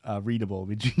not readable.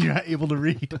 You're not able to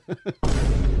read.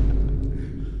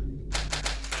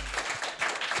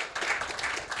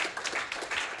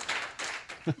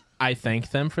 I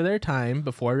thanked them for their time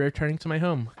before returning to my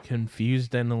home,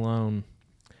 confused and alone.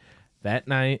 That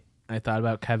night, I thought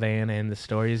about Kevin and the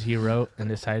stories he wrote and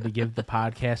decided to give the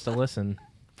podcast a listen.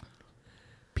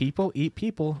 People Eat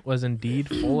People was indeed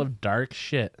full of dark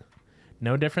shit.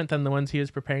 No different than the ones he was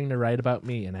preparing to write about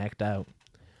me and act out.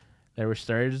 There were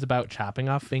stories about chopping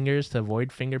off fingers to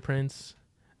avoid fingerprints,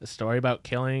 a story about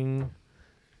killing...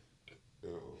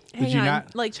 Hang you on.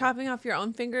 not- Like chopping off your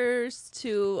own fingers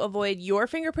to avoid your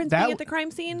fingerprints That being at the crime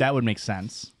scene? That would make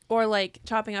sense. Or like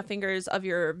chopping off fingers of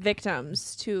your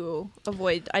victims to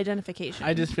avoid identification.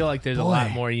 I just feel like there's a lot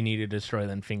Boy. more you need to destroy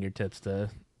than fingertips to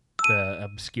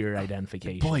obscure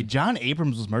identification. Boy, John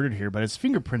Abrams was murdered here, but his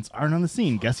fingerprints aren't on the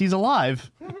scene. Guess he's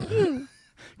alive.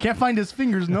 Can't find his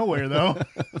fingers nowhere, though.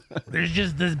 There's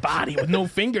just this body with no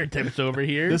fingertips over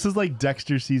here. This is like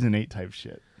Dexter Season 8 type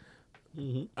shit.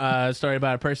 Story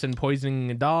about a person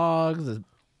poisoning dogs.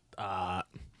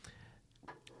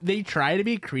 They try to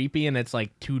be creepy, and it's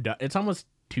like too dark. It's almost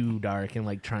too dark and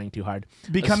like trying too hard.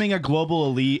 Becoming a global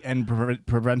elite and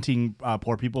preventing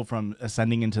poor people from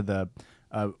ascending into the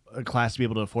class to be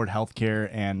able to afford health care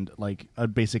and like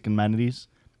basic amenities.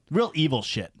 Real evil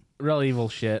shit. Real evil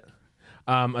shit.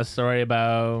 A story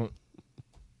about,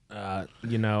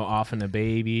 offing a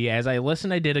baby. As I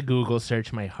listened, I did a Google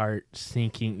search, my heart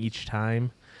sinking each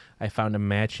time. I found a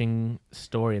matching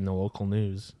story in the local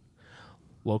news.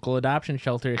 Local adoption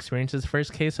shelter experiences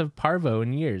first case of parvo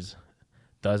in years.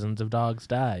 Dozens of dogs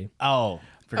die. Oh.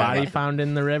 Body found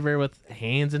in the river with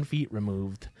hands and feet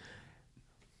removed.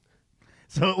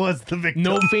 So it was the victim.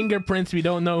 No fingerprints. We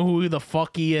don't know who the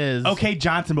fuck he is. Okay,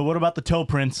 Johnson, but what about the toe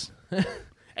prints?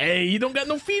 Hey, you don't got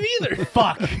no feet either.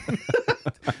 Fuck.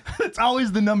 It's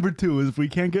always the number 2 is if we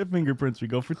can't get fingerprints, we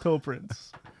go for toe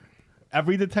prints.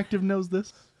 Every detective knows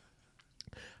this.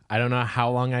 I don't know how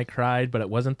long I cried, but it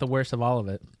wasn't the worst of all of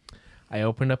it. I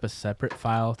opened up a separate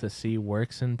file to see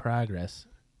works in progress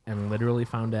and literally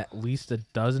found at least a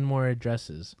dozen more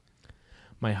addresses.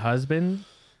 My husband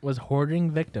was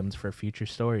hoarding victims for future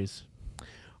stories.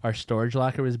 Our storage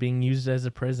locker was being used as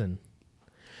a prison.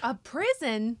 A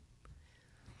prison?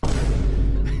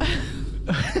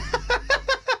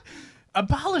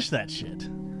 Abolish that shit.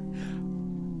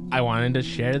 I wanted to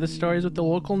share the stories with the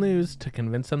local news to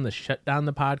convince them to shut down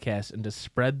the podcast and to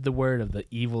spread the word of the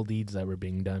evil deeds that were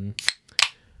being done.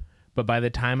 But by the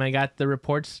time I got the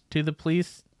reports to the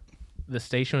police, the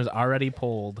station was already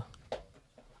pulled.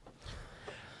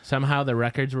 Somehow the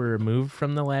records were removed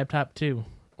from the laptop too,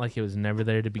 like it was never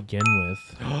there to begin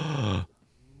with.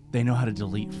 They know how to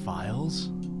delete files?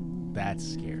 That's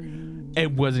scary.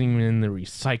 It wasn't even in the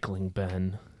recycling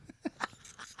bin.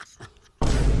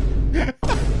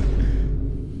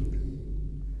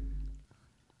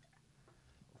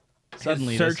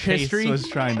 Suddenly, search this case history was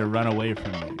trying to run away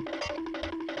from me.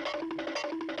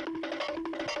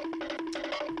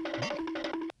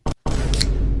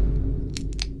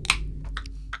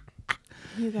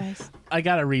 You guys. I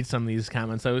gotta read some of these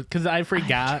comments though, because I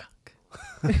forgot.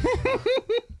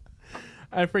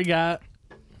 I forgot.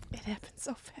 It happened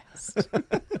so fast.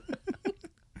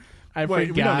 I Wait,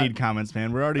 forgot. we don't need comments,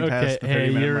 man. We're already past the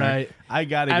 30-minute you're mark. right. I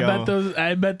gotta go.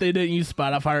 I bet they didn't use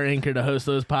Spotify or Anchor to host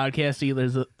those podcasts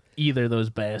either those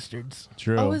bastards.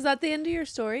 True. Oh, is that the end of your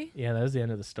story? Yeah, that was the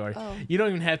end of the story. Oh. You don't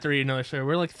even have to read another story.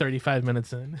 We're like 35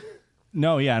 minutes in.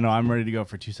 No, I'm ready to go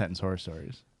for 2-sentence horror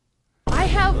stories. I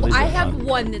have these are I have fun.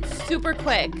 one that's super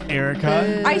quick.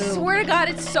 Erica, I swear to God,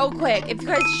 it's so quick. If you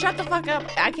guys shut the fuck up,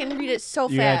 I can read it so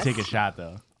you fast. gotta take a shot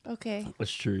though. Okay.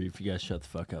 That's true. If you guys shut the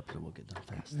fuck up, then we'll get done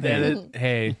fast.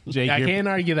 Hey, Jake, I you're- can't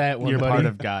argue that one. You're buddy. part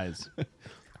of guys.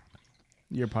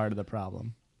 You're part of the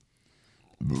problem.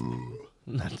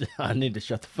 I need to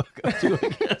shut the fuck up too, I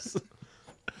guess.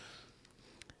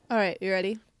 All right, you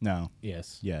ready? No.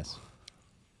 Yes. Yes.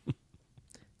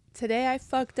 Today I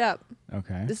fucked up.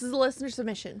 Okay. This is a listener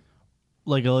submission.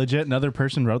 Like a legit another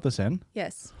person wrote this in?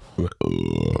 Yes.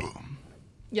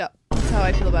 Yep. That's how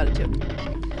I feel about it too.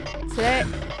 Today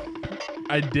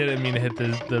I didn't mean to hit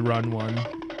the run one.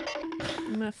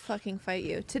 I'm gonna fucking fight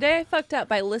you. Today I fucked up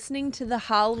by listening to the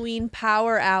Halloween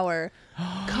Power Hour,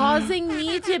 causing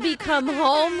me to become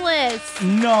homeless.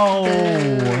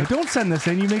 No. Don't send this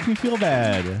in. You make me feel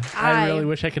bad. I really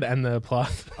wish I could end the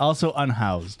applause. Also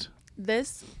unhoused.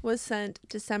 This was sent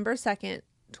December 2nd,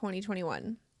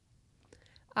 2021.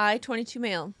 I, 22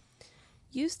 male,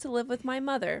 used to live with my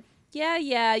mother.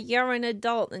 Yeah, you're an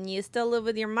adult and you still live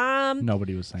with your mom.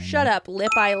 Nobody was saying Shut that. up,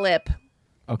 lip I lip.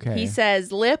 Okay. He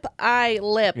says, lip I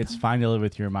lip. It's fine to live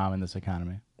with your mom in this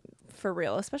economy. For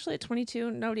real, especially at 22,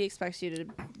 nobody expects you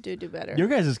to do better. Your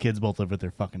guys' kids both live with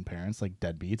their fucking parents, like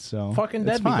deadbeats, so Fucking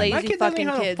it's deadbeat. fine. Lazy My kid fucking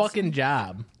doesn't have kids. a fucking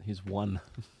job. He's one.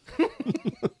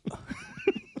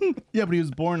 Yeah, but he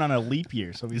was born on a leap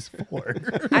year, so he's 4.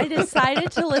 I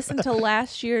decided to listen to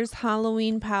last year's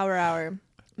Halloween Power Hour.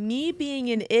 Me being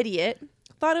an idiot,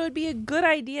 thought it would be a good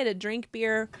idea to drink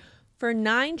beer for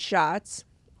 9 shots,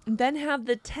 then have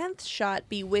the 10th shot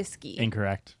be whiskey.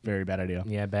 Incorrect. Very bad idea.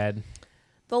 Yeah, bad.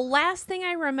 The last thing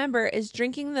I remember is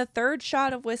drinking the 3rd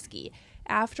shot of whiskey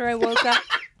after I woke up.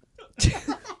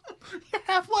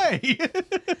 Halfway.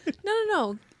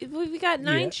 No. If we got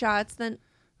 9 Yeah. shots, then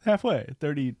Halfway.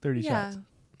 30 yeah. shots.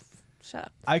 Shut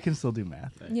up. I can still do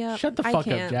math. Yeah. Shut the I fuck up,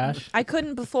 can't. Josh. I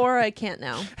couldn't before. I can't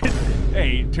now.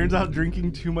 Hey, turns out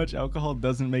drinking too much alcohol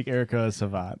doesn't make Erica a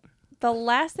savant. The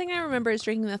last thing I remember is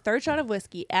drinking the 3rd shot of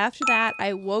whiskey. After that,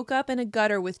 I woke up in a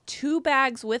gutter with 2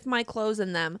 bags with my clothes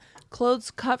in them.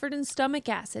 Clothes covered in stomach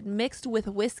acid mixed with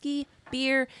whiskey,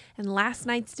 beer, and last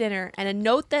night's dinner. And a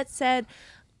note that said,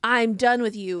 I'm done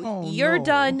with you. Oh, You're no.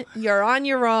 done. You're on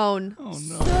your own. Oh,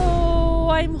 no. So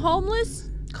I'm homeless,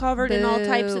 covered in all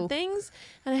types Boo. of things,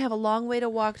 and I have a long way to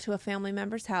walk to a family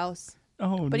member's house.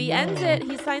 Oh, But he no. ends it.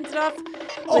 He signs it off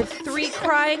with 3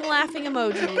 crying, laughing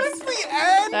emojis. That's the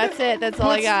end. That's it. That's all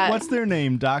I got. What's their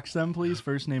name? Dox them, please.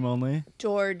 First name only.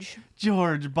 George?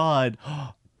 George Bud.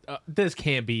 This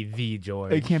can't be the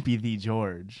George. It can't be the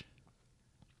George.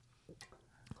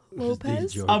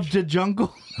 Lopez? George. Of the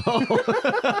jungle.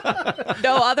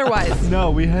 No, otherwise.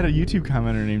 No, we had a YouTube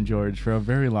commenter named George for a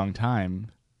very long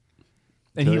time.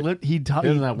 And he Good. lived. He taught. He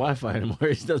doesn't have Wi-Fi anymore.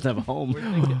 He doesn't have a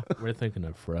home. We're thinking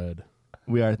of Fred.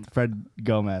 We are Fred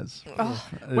Gomez. Where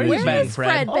Where you been, has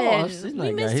Fred? Fred Oh, been? I've seen that We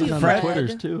guy. missed He's you, on Fred. the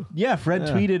Twitters too. Yeah, Fred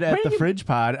Yeah. tweeted at the Fridge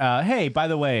Pod. Hey, by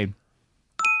the way,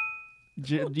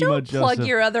 Don't plug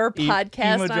your other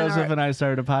podcast Emo on Joseph our... and I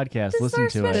started a podcast. This is Listen our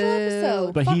to special it.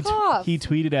 episode. But Fuck off. he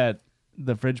tweeted at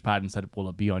the Fridge Pod and said, "Will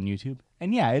it be on YouTube?"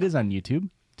 And yeah, it is on YouTube,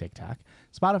 TikTok,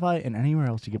 Spotify, and anywhere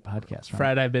else you get podcasts from.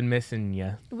 Fred, I've been missing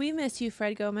you. We miss you,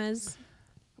 Fred Gomez.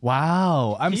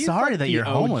 Wow, I'm He's sorry like that the you're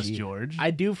homeless, OG. George.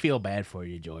 I do feel bad for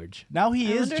you, George. Now he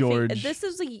I is wonder if George this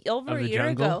is over Of a the year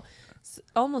jungle? ago.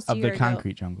 Almost a of year the ago.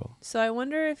 concrete jungle. So I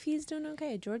wonder if he's doing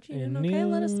okay. George, you doing okay?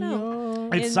 Let us know.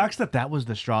 It And sucks that was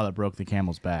the straw that broke the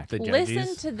camel's back. The Listen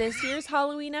judges. to this year's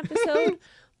Halloween episode.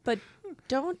 But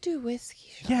don't do whiskey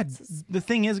shots. Yeah, the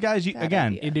thing is, guys, Bad again,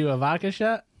 idea. You do a vodka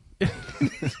shot?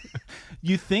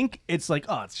 you think it's like,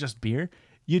 oh, it's just beer.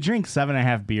 You drink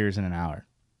 7.5 beers in an hour.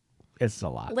 It's a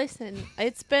lot. Listen,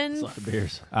 it's been. A lot of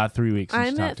beers. 3 weeks since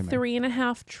you I'm talked at to me.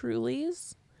 3.5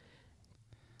 Trulies,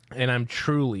 And I'm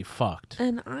truly fucked.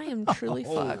 and I am truly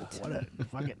fucked. What a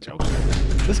fucking joke.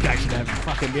 This guy should have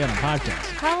fucking be on a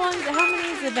podcast. How many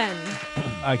has it been?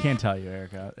 I can't tell you,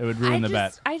 Erica. It would ruin the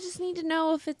bet. I just need to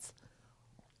know if it's.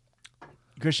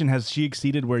 Christian, has she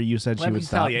exceeded where you said she Let me would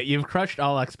stop? tell you, you've crushed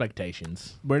all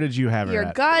expectations. Where did you have her You're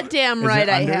at? goddamn Is it right.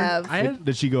 I under? have.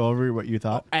 Did she go over what you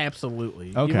thought?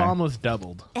 Absolutely. Okay. You've almost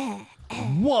doubled.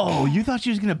 Whoa, you thought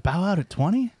she was going to bow out at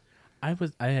 20? I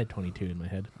had 22 in my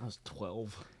head. I was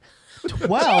 12.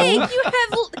 12?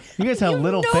 You guys have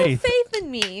little no faith.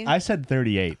 in me. I said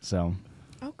 38, so.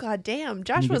 Oh goddamn, You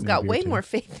Joshua's get me a got beer, way too. more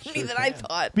faith in me than I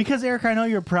thought. Because, Erica, I know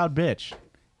you're a proud bitch.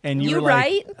 And you You were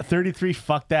like, right? 33,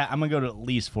 fuck that. I'm going to go to at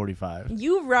least 45.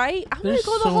 You right? I'm There's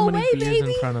gonna go so the whole many way, beers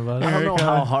baby. in front of us. I don't know Erica.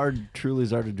 how hard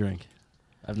Trulies are to drink.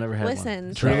 I've never had Listen,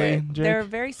 one. Truly, they're, Jake? they're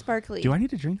very sparkly. Do I need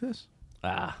to drink this?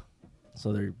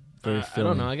 So they're very I filling.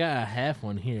 don't know. I got a half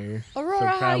one here. Aurora, so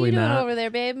how probably you doing not. over there,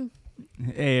 babe?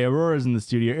 Hey, Aurora's in the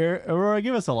studio. Aurora,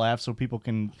 give us a laugh so people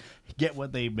can get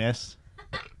what they miss.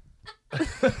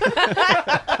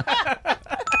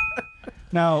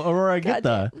 Now, Aurora, get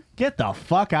the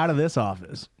fuck out of this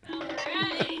office.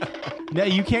 Yeah,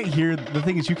 you can't hear. The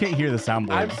thing is, you can't hear the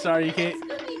soundboard. I'm sorry, you can't.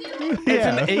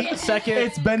 Yeah. It's an 8-second.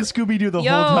 It's Ben Scooby Doo the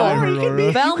Yo, whole time. Or you can Aurora.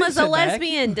 be- Velma's a sit back.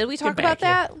 lesbian. Did we talk back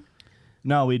about here. that?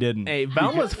 No, we didn't. Hey,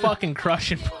 Velma's fucking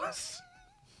crushing us.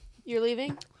 You're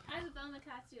leaving? I have a Velma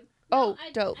costume. Oh,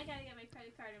 I, dope. I gotta get my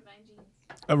credit card and buy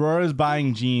jeans. Aurora's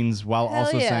buying jeans while Hell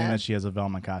also yeah. saying that she has a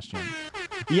Velma costume.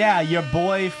 Yeah, your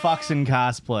boy fucks in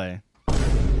cosplay.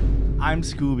 I'm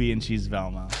Scooby and she's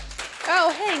Velma.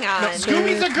 Oh, hang on.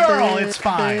 Scooby's a girl. It's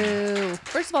fine. Boo.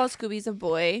 First of all, Scooby's a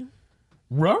boy.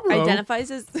 Ruh-roh. Identifies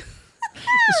as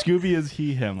Scooby is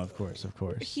he, him, of course.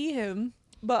 he, him.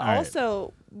 But All right.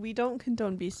 also, we don't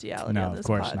condone bestiality No, on this of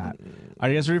course pod. not. Are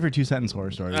you guys ready for 2-sentence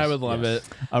horror stories? I would love it.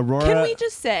 Aurora. Can we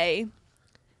just say,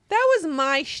 that was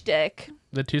my shtick,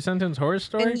 The 2-sentence horror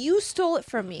story? and you stole it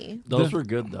from me. Those were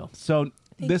good though. So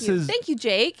Thank you. Thank you,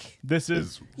 Jake. this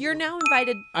is You're now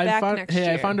invited I back found, next hey,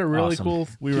 year. I found a really Awesome. cool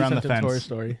We were on the 2-sentence fence. horror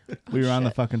story. we were on the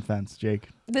shit. fucking fence, Jake.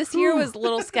 This year was a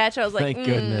little sketch. I was like, Thank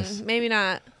goodness. maybe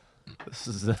not. This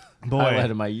is the Boy. highlight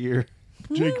of my year.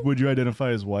 Jake, would you identify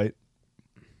as white?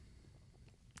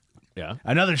 Yeah.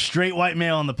 Another straight white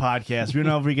male on the podcast. We don't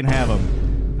know if we can have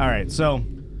him. All right, so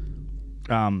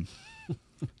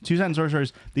 2-sentence horror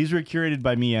stories. These were curated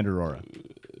by me and Aurora.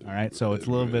 All right, so it's a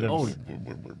little bit of Oh,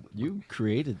 you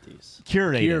created these.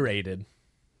 curated. Curated.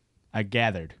 I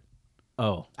gathered.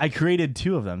 Oh, I created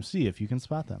 2 of them. See if you can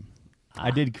spot them.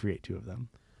 I did create 2 of them.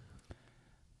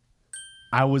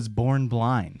 I was born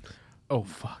blind, Oh,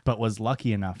 fuck. but was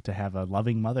lucky enough to have a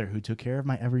loving mother who took care of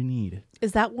my every need.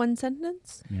 Is that one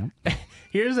sentence? Yep.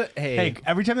 Here's a... Hey, Hey,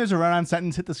 every time there's a run-on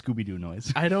sentence, hit the Scooby-Doo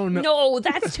noise. I don't know. No,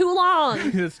 that's too long.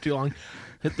 It's too long.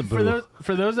 hit the boo.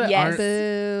 For those that Yes. aren't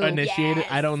Boo. initiated, Yes.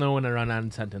 I don't know when a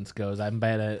run-on sentence goes. I'm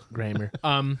bad at grammar. You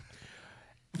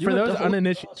For went those the whole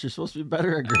uninitiated... class. You're supposed to be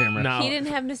better at grammar. No. He didn't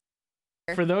have to.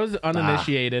 For those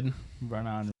uninitiated...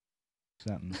 Run-on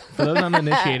sentence. For those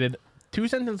uninitiated,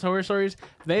 2-sentence horror stories,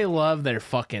 they love their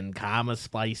fucking comma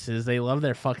splices. They love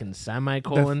their fucking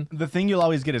semicolon. The thing you'll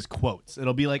always get is quotes.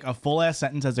 It'll be like a full-ass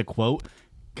sentence as a quote,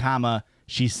 comma,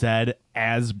 she said,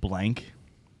 as blank.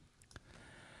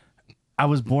 I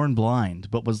was born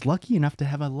blind, but was lucky enough to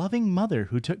have a loving mother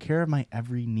who took care of my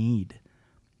every need.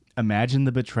 Imagine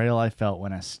the betrayal I felt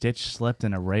when a stitch slipped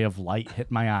and a ray of light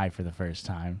hit my eye for the first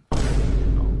time. Oh,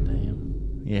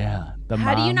 damn. Yeah.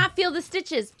 How do you not feel the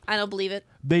stitches? I don't believe it.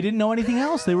 They didn't know anything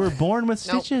else. They were born with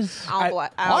Nope. stitches. I'll buy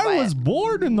I was it.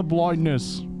 born in the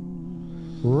blindness.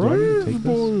 Right. Take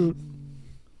this?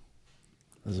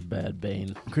 That's a bad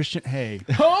Bane. Christian, hey.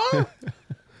 Huh?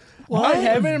 I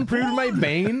haven't improved my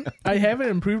Bane. I haven't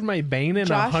improved my Bane in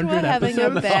Joshua 100 having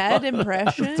episodes. a bad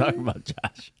impression. Talking about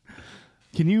Josh.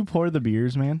 Can you pour the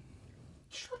beers, man?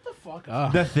 Fuck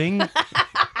up. The thing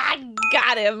I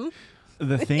got him.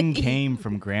 the thing came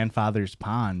from grandfather's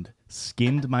pond,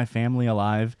 skinned my family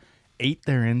alive, ate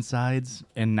their insides,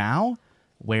 and now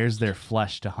wears their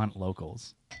flesh to hunt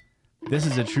locals. This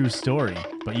is a true story,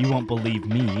 but you won't believe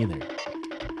me either.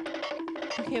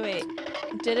 Okay, wait.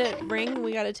 Did it ring?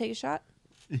 We got to take a shot?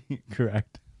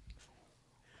 Correct.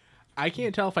 I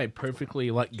can't tell if I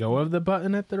perfectly let go of the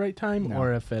button at the right time No.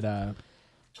 or if it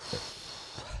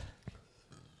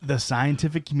The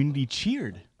scientific community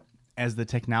cheered as the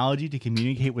technology to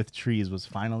communicate with trees was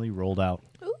finally rolled out.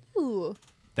 Ooh.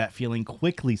 That feeling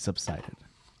quickly subsided,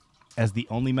 as the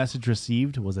only message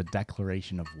received was a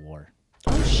declaration of war.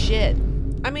 Oh shit.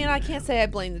 I mean, I can't say I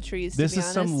blame the trees. This to be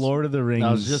is some honest. Lord of the Rings.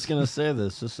 I was just gonna say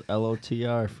this. This is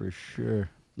LOTR for sure.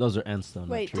 Those are Ents though.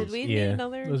 Wait, not did trees. we need Yeah,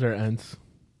 another? those are ents.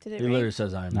 Did it He ring? literally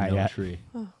says I'm Not no yet. tree.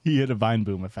 He hit a vine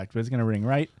boom effect, but it's gonna ring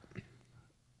right.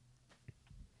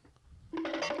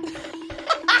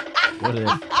 What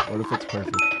if it's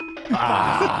perfect?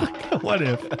 What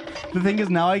if? The thing is,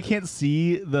 now I can't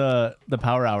see the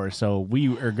power hour, so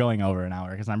we are going over an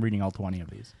hour because I'm reading all 20 of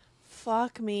these.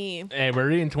 Fuck me. Hey, we're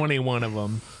reading 21 of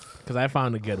them because I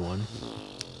found a good one.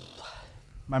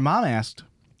 My mom asked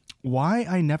why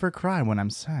I never cry when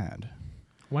I'm sad.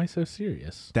 Why so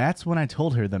serious? That's when I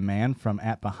told her the man from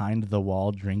At Behind the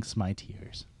Wall drinks my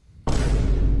tears.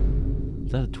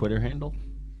 Is that a Twitter handle?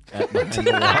 At behind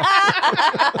the wall.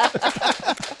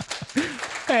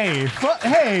 Hey,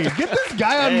 hey, get this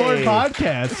guy on more Hey.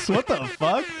 podcasts. What the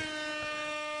fuck?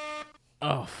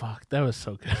 Oh, fuck. That was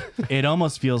so good. It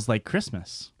almost feels like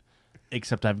Christmas,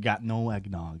 except I've got no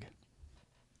eggnog.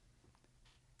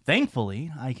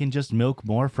 Thankfully, I can just milk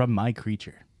more from my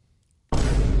creature.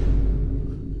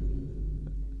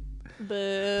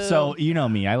 Boo. So, you know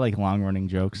me, I like long-running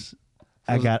jokes.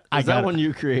 I Is got that one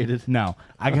you created? No,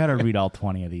 I got to read all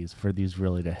 20 of these for these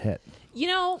really to hit. You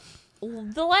know,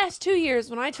 the last 2 years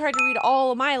when I tried to read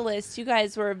all of my lists, you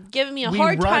guys were giving me a We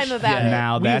hard time rushed about you. it.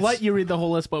 Now we that's let you read the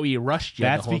whole list, but we rushed you.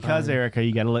 that's the whole because time. Erica,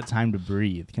 you got to let time to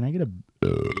breathe. Can I get a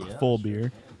full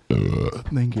beer?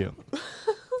 Thank you.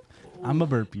 I'm a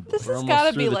burpee boy. This We're has almost got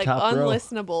to through be the like top row.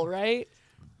 unlistenable, right?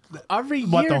 Every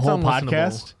What, year the it's whole unlistenable.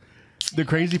 podcast? The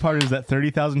crazy part is that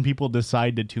 30,000 people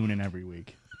decide to tune in every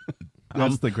week.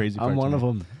 That's the crazy part. I'm to one me. of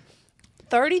them.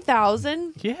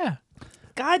 30,000? Yeah.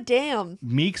 God damn.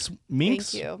 Minks,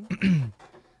 Thank you.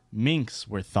 minks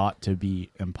were thought to be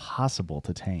impossible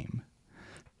to tame.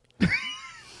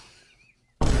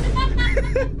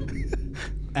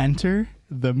 Enter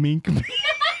the mink man.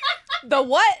 The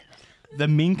what? The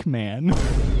mink man.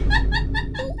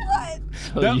 What?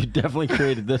 So That- you definitely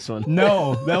created this one.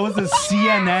 No, that was a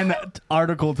CNN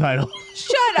article title.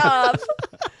 Shut up.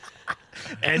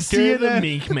 Enter the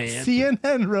Mink Man.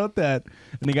 CNN wrote that,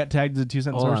 and they got tagged as a 2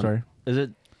 cent Hold source on. story.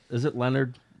 Is it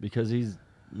Leonard? Because he's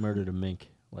murdered a mink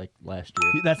like last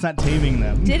year. That's not taming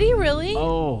them. Did he really?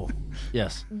 Oh,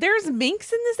 yes. There's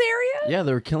minks in this area? Yeah,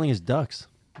 they were killing his ducks.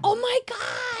 Oh my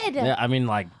god. Yeah, I mean,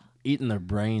 like eating their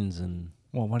brains and.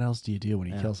 Well, what else do you do when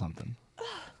you kill something?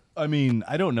 I mean,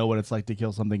 I don't know what it's like to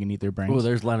kill something and eat their brains. Oh,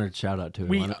 there's Leonard's shout out to him.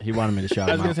 We- He wanted me to shout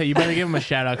I him was going out. to say, you better give him a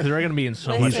shout out because we're going to be in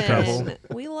so much Listen, trouble.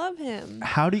 we love him.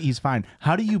 He's fine.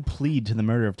 How do you plead to the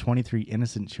murder of 23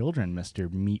 innocent children, Mr.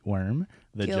 Meatworm?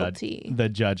 Guilty. The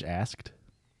judge asked.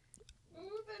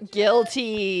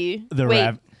 Guilty. The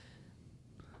wait.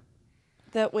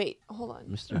 Wait, hold on.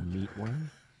 Mr. Meatworm.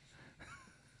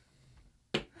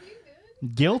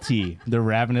 Guilty, the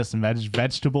ravenous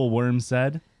vegetable worm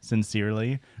said,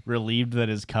 sincerely, relieved that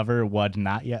his cover was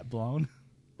not yet blown.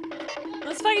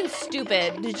 That's fucking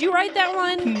stupid. Did you write that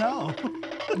one? No.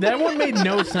 That one made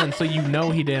no sense, so you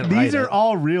know he didn't write These are it.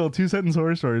 all real 2 sentence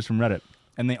horror stories from Reddit,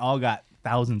 and they all got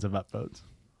thousands of upvotes.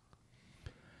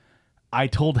 I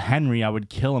told Henry I would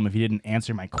kill him if he didn't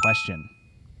answer my question.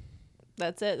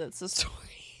 That's it. That's the story.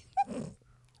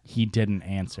 He didn't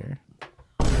answer.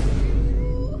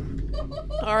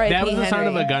 All right. That was the sound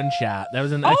of a gunshot. That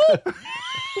was an. Oh!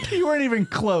 You weren't even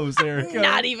close, Erica.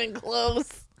 Not even close.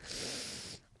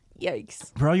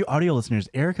 Yikes. For all you audio listeners,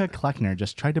 Erica Kleckner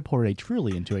just tried to pour a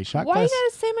Truly into a shot Why glass you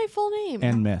gotta say my full name?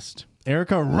 and missed.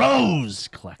 Erica Rose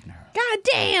Kleckner. God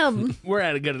damn. We're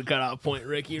at a good cutoff point,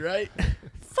 Ricky, right?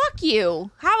 Fuck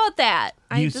you. How about that?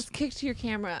 I You just kicked your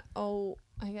camera. Oh,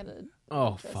 I gotta.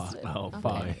 Oh, fuck. it. Oh,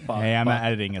 Okay. fuck. Hey, I'm not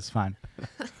editing. It's fine.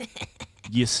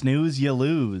 You snooze, you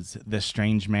lose, the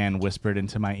strange man whispered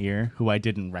into my ear, who I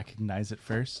didn't recognize at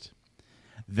first.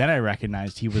 Then I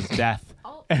recognized he was Death,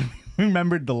 and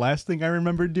remembered the last thing I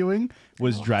remembered doing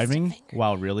was driving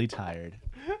while really tired.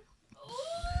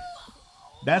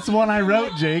 That's one I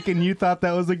wrote, Jake, and you thought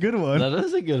that was a good one. That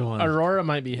is a good one. Aurora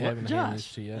might be having hands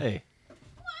Josh. to you. Hey.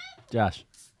 Josh.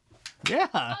 Yeah.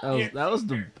 That was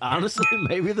the honestly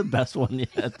maybe the best one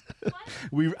yet.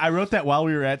 I wrote that while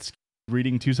we were at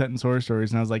reading 2 sentence horror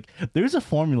stories, and I was like, there's a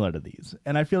formula to these,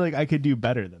 and I feel like I could do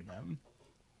better than them.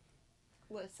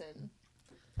 Listen.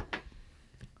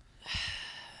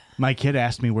 My kid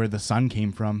asked me where the sun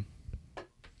came from.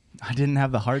 I didn't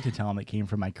have the heart to tell him it came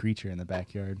from my creature in the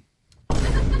backyard.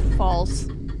 False.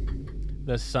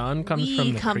 The sun comes We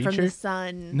from the come creature? from the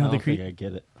sun. No, I the don't think creature. I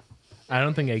get it. I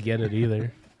don't think I get it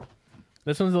either.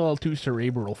 This one's a little too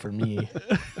cerebral for me.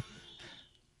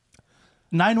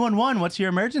 911, what's your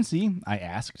emergency? I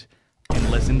asked, and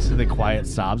listened to the quiet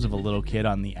sobs of a little kid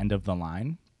on the end of the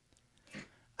line.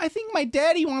 I think my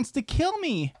daddy wants to kill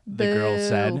me, the girl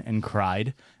said and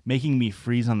cried, making me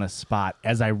freeze on the spot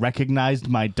as I recognized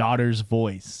my daughter's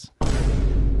voice.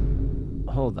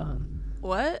 Hold on.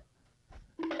 What?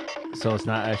 So it's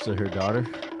not actually her daughter?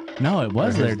 No, it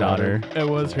was Or his their daughter. It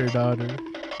was her daughter.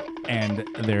 And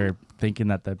they're thinking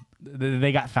that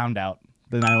they got found out.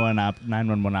 The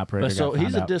 911 operator But so got found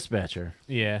he's a out.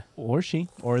 Yeah. Or she,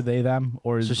 or they, them,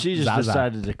 or So she just Zaza.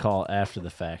 decided to call after the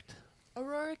fact.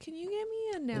 Aurora, can you get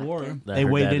me a napkin? That They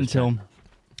her waited dad is until dead.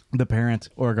 the parent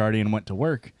or guardian went to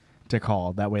work to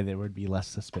call. That way there would be less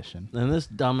suspicion. And this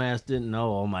dumbass didn't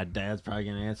know, oh, my dad's probably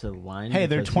going to answer the line. Hey,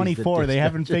 they're because he's the 24. They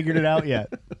haven't dispatcher. figured it out yet.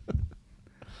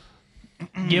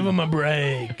 Give him a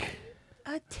break.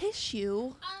 A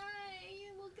tissue?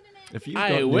 If you I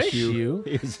don't wish tissue, you-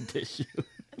 here's a tissue.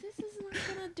 This is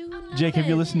not gonna do nothing. Jake, have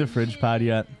you listened to Fridge Pod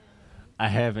yet? I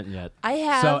haven't yet. I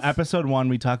have. So episode 1,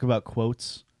 we talk about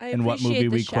quotes I and what appreciate movie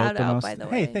the we quote the shout-out, most. by the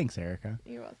Hey, way. thanks, Erica.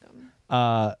 You're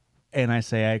welcome. And I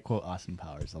say I quote Austin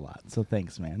Powers a lot. So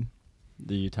thanks, man.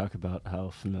 Do you talk about how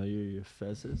familiar your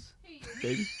fez is,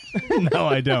 baby? No,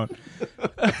 I don't.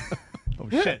 Oh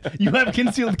shit! You have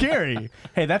concealed carry.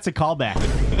 Hey, that's a callback.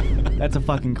 That's a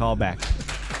fucking callback.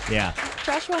 Yeah,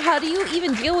 Joshua, how do you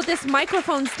even deal with this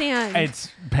microphone stand? it's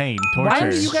pain, torture. I'm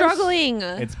you guys- struggling.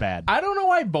 It's bad. I don't know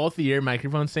why both of your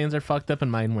microphone stands are fucked up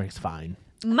and mine works fine.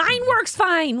 Mine works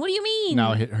fine. What do you mean?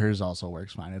 No, hers also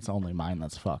works fine. It's only mine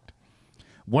that's fucked.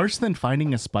 Worse than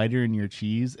finding a spider in your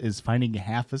cheese is finding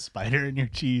half a spider in your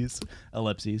cheese.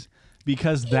 Ellipses,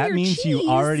 because that your means cheese? you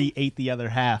already ate the other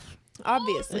half.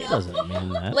 Obviously. It doesn't mean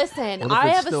that. Listen, What if I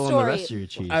it's have a still in the story. rest of your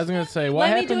cheese? I was gonna say, what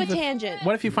Let me do a happens if- tangent.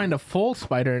 What if you find a full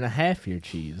spider in a half your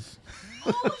cheese?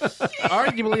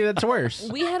 Arguably, that's worse.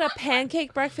 We had a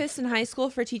pancake breakfast in high school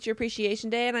for Teacher Appreciation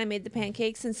Day, and I made the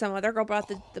pancakes, and some other girl brought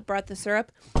the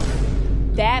syrup.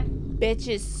 That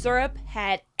bitch's syrup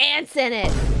had ants in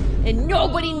it, and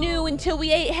nobody knew until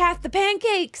we ate half the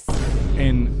pancakes.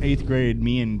 In 8th grade,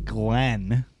 me and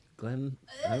Glenn Glenn,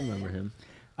 I remember him.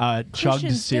 chugged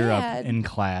Christian's syrup dad. in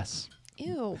class.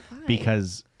 Ew. Why?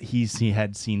 Because he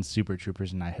had seen Super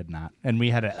Troopers and I had not, and we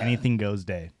had an anything goes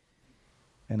day,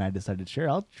 and I decided, sure,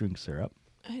 I'll drink syrup.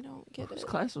 I don't get Whose it.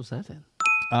 class was that in?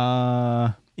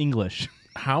 English.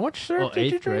 How much syrup Oh,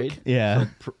 did you 8th drink? grade? Yeah,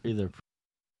 So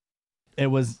it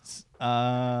was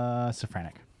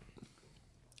Sophronic.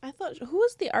 I thought who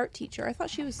was the art teacher? I thought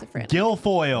she was the friend.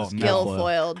 Guilfoyle.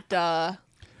 Guilfoyle. Duh.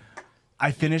 I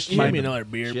finished You my give me another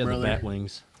beer, she had the brother. bat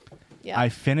wings. Yeah. I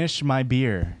finished my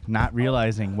beer, not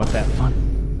realizing what that fun.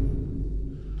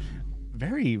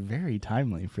 Very, very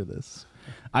timely for this.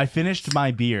 I finished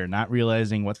my beer, not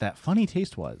realizing what that funny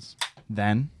taste was.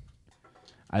 Then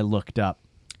I looked up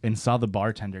and saw the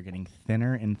bartender getting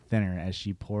thinner and thinner as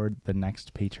she poured the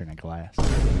next patron a glass.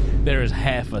 There is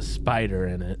half a spider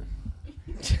in it.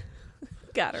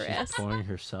 Got her ass. Pouring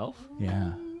herself?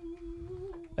 Yeah.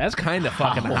 That's kind of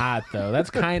fucking hot, though. That's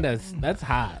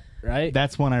hot, right?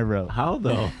 That's one I wrote. How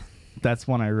though? That's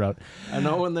one I wrote. I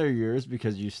know when they're yours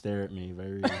because you stare at me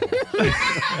very.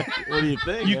 What do you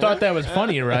think? You thought that was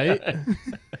funny, right?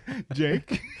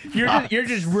 Jake? You're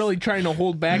just really trying to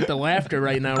hold back the laughter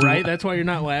right now, right? That's why you're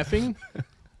not laughing.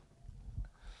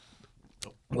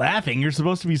 Laughing? You're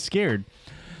supposed to be scared.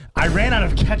 I ran out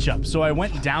of ketchup, so I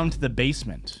went down to the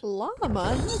basement.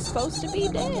 Llama, he's supposed to be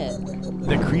dead.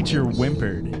 The creature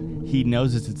whimpered. He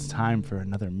knows it's time for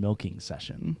another milking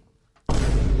session.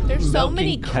 There's so Milking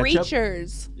many ketchup?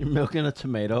 creatures. You're milking a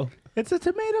tomato. It's a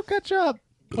tomato ketchup.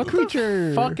 What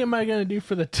creature? Fuck am I gonna do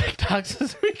for the TikToks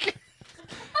this week?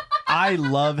 I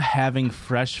love having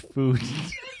fresh food.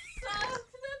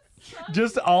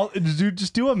 Just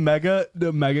do a mega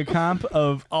comp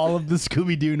of all of the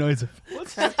Scooby Doo noises.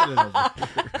 What's happening over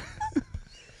here?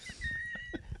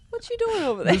 What you doing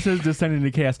over there? This is descending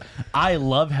into chaos. I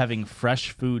love having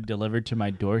fresh food delivered to my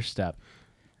doorstep,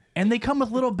 and they come with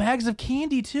little bags of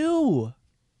candy too.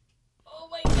 Oh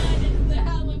my god, it's the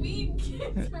Halloween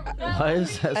kids from Why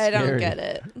is that I scary? don't get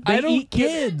it. They I don't eat get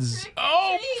kids.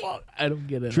 Oh fuck! I don't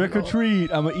get it. Trick or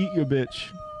treat. I'm gonna eat you, bitch.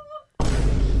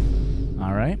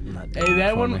 All right. Not Hey,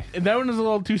 that for one me. is a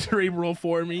little too cerebral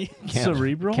for me.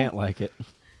 Cerebral. Can't like it.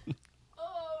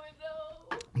 Oh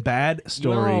no. Bad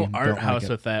story. No, Don't art like house it.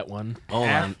 with that one. Hold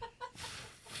on.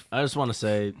 I just want to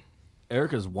say,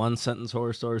 Erica's one sentence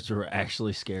horror stories were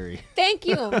actually scary, Thank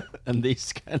you. and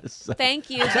these kind of suck. Thank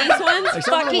you. These ones Except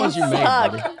for the fucking ones you made,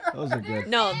 suck. buddy. Those are good.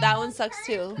 No, that one sucks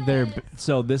too.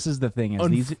 So this is the thing: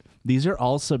 is these are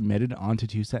all submitted onto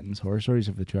 2-sentence horror stories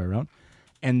of the two I wrote,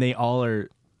 and they all are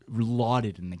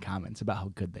lauded in the comments about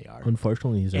how good they are.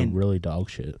 Unfortunately, these are And- really dog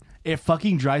shit. It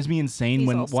fucking drives me insane These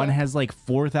when also- one has like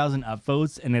 4,000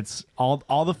 upvotes, and it's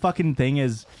all the fucking thing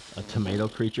is A tomato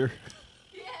creature.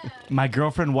 my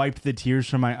girlfriend wiped the tears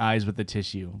from my eyes with a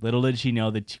tissue. Little did she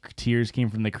know the tears came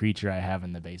from the creature I have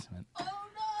in the basement. Oh,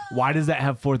 no. Why does that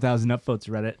have 4,000 upvotes,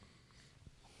 Reddit?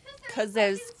 Because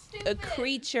there's a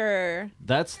creature.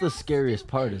 That's the scariest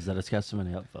part, is that it's got so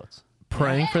many upvotes.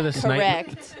 Praying for this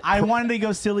Correct. I wanted to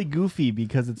go silly goofy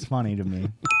because it's funny to me.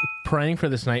 Praying for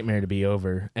this nightmare to be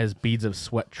over as beads of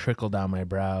sweat trickle down my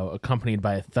brow, accompanied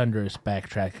by a thunderous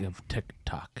backtrack of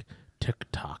tick-tock,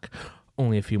 tick-tock.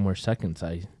 Only a few more seconds,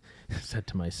 I said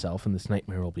to myself, and this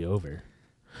nightmare will be over.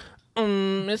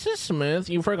 Mrs. Smith,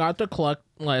 you forgot to collect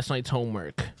last night's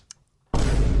homework.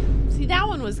 See, that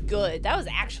one was good. That was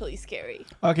actually scary.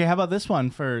 Okay, how about this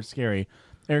one for scary?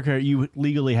 Erica, you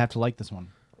legally have to like this one.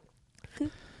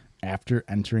 After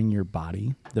entering your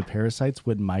body, the parasites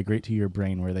would migrate to your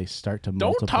brain where they start to Don't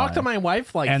multiply. talk to my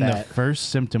wife like and that. the first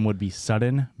symptom would be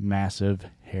sudden, massive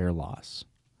hair loss.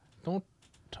 Don't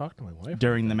talk to my wife.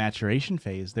 During the maturation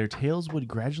phase, their tails would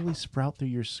gradually sprout through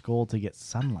your skull to get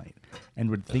sunlight and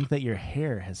would think that your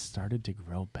hair has started to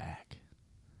grow back.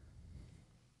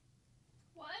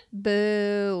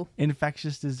 Boo.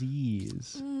 Infectious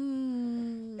disease.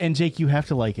 And Jake, you have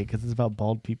to like it because it's about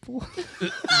bald people.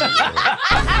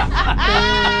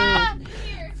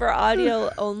 For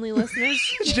audio only listeners,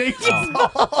 Jake's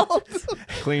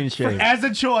Clean shave. as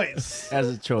a choice. As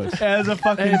a choice. As a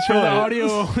fucking And for the choice. audio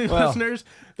only listeners,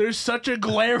 there's such a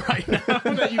glare right now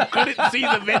that you couldn't see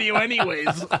the video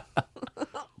anyways.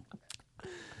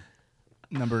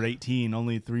 Number 18,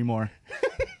 only 3 more.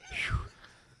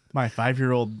 My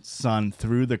 5-year-old son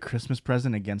threw the Christmas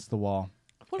present against the wall.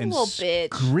 what a and little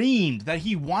bitch. screamed that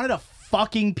he wanted a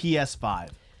fucking PS5.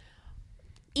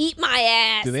 Eat my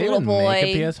ass, Do they little even boy.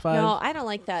 make a PS5? No, I don't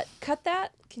like that. Cut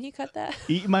that. Can you cut that?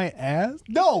 Eat my ass?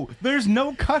 No, there's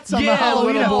no cuts on the Yeah,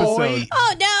 Halloween little boy. episode.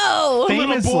 Oh no!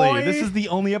 Famously, boy. this is the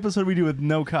only episode we do with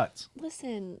no cuts.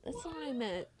 Listen, that's not what I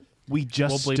meant. We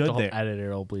just We'll bleep the stood whole, there.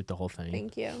 editor will bleep the whole thing.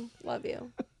 Thank you. Love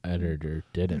you. Editor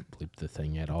didn't bleep the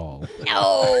thing at all.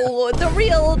 No, the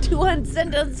real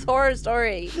 2-sentence horror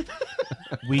story.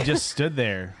 We just stood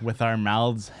there with our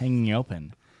mouths hanging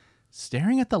open,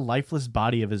 staring at the lifeless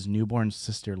body of his newborn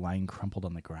sister lying crumpled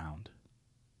on the ground.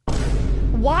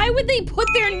 Why would they put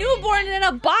their newborn in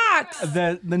a box?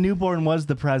 The newborn was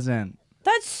the present.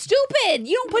 That's stupid.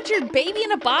 You don't put your baby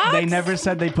in a box. They never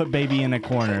said they put baby in a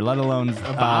corner, let alone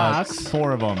a box.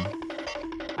 4 of them.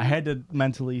 I had to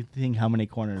mentally think how many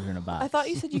corners are in a box. I thought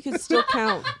you said you could still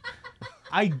count.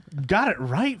 I got it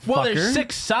right, Well, fucker. there's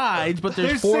 6 sides, but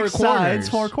there's 4 4 6 corners. sides,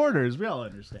 4 quarters. We all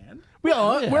understand. We're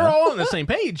all on the same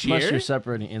page Unless here. you're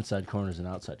separating inside corners and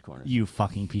outside corners. You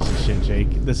fucking piece of shit, Jake.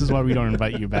 This is why we don't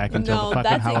invite you back until No, the fucking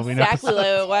that's Halloween exactly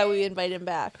episode. why we invite him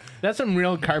back. That's some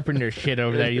real carpenter shit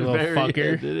over there, you little Very-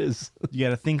 fucker. It is. You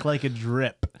gotta think like a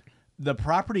drip. The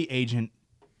property agent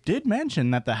did mention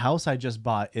that the house I just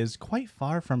bought is quite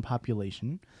far from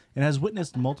population and has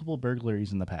witnessed multiple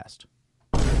burglaries in the past.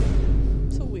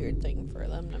 It's a weird thing for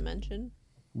them to mention.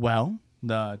 Well,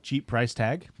 the cheap price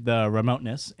tag, the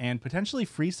remoteness, and potentially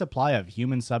free supply of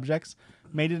human subjects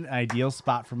made it an ideal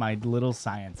spot for my little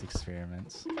science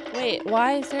experiments. Wait,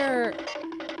 why is there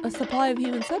a supply of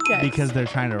human subjects? Because they're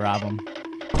trying to rob them.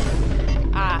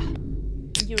 Ah,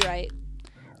 you're right.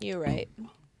 You're right.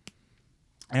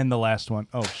 And the last one,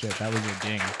 oh shit, that was a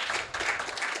ding.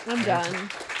 I'm done.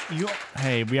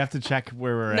 Hey, we have to check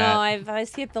where we're No, at. I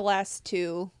skipped the last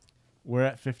 2. We're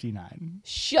at 59.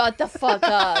 Shut the fuck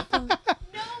up.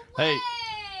 Hey,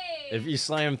 if you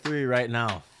slam 3 right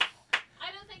now,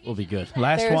 we'll be good.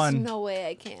 Last There's one. no way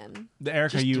I can. The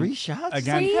Erica, Just you 3 shots?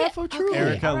 again. See? half of truth.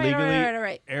 Erica, All right, legally, all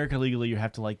right. Erica, legally, you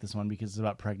have to like this one because it's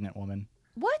about pregnant women.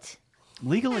 What?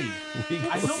 Legally,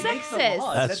 That's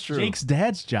sexist. That's true. Jake's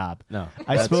dad's job. No,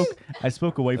 I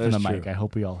spoke away from the That's mic. true. I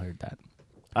hope we all heard that.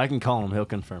 I can call him. He'll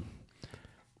confirm.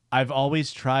 I've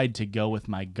always tried to go with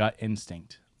my gut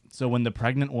instinct. So when the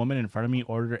pregnant woman in front of me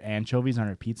ordered anchovies on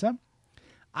her pizza,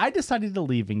 I decided to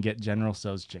leave and get General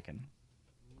Tso's chicken.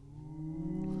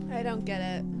 I don't get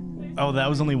it. Oh, that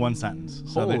was only one sentence.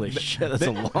 So Holy shit, that's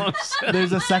a long sentence.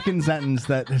 There's a second sentence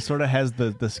that sort of has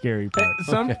the scary part.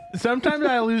 Sometimes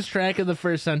I lose track of the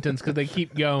first sentence because they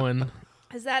keep going.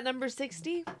 Is that number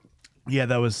 60? Yeah,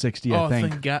 that was 60, I Oh, think.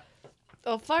 thank God.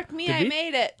 Oh, fuck me. Did I we-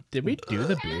 made it. Did we do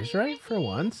the beers right for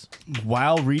once?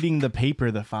 While reading the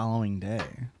paper the following day,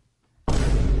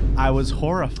 I was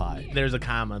horrified. There's a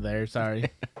comma there. Sorry.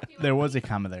 There was a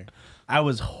comma there. I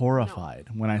was horrified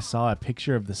when I saw a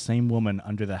picture of the same woman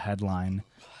under the headline,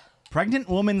 "Pregnant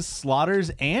woman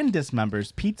slaughters and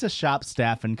dismembers pizza shop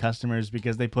staff and customers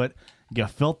because they put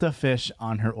gefilte fish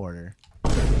on her order."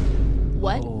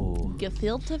 What?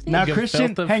 Gefilte fish? Now, Gefilte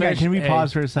Christian, hang on, fish, can we hey.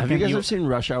 pause for a Have second? you guys You- ever seen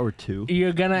Rush Hour 2?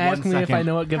 You're gonna ask me if I second.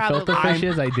 know what gefilte Probably. fish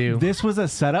is? I do. This was a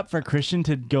setup for Christian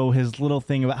to go his little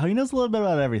thing about how he knows a little bit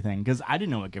about everything, because I didn't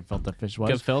know what gefilte fish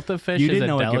was. Gefilte fish You is didn't a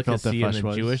know what gefilte delicacy in fish the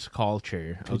was. Jewish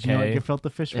culture. Did you know Okay, what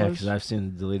gefilte fish Yeah, was? because I've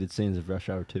seen the deleted scenes of Rush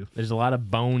Hour 2. there's a lot of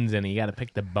bones in it. You got to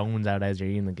pick the bones out as you're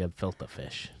eating the gefilte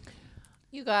fish.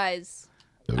 You guys.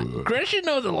 Christian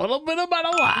knows a little bit about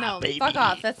a lot. No, baby. fuck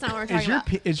off. That's not what we're Is talking your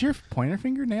about. is your pointer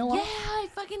finger nail Yeah, off? I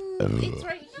fucking. It's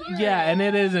right here. Yeah, and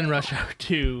it is in Rush Hour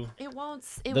 2. It won't.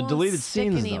 The won't deleted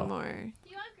stick scenes, though. anymore.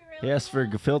 He asked for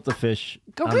gefilte fish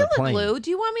on Gorilla the plane. glue. Do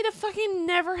you want me to fucking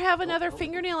never have another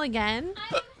fingernail again?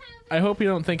 I hope you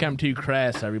don't think I'm too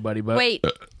crass, everybody. But Wait,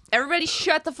 everybody,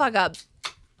 shut the fuck up.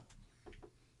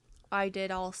 I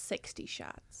did all 60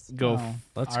 shots. go. Oh.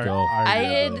 Let's Ar- go. I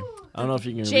did. arguably. I don't know if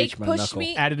you can Jake reach my pushed knuckle.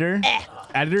 me. Editor,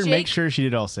 editor, Jake- make sure she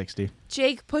did all 60.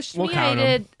 Jake pushed We'll me. I count 'em.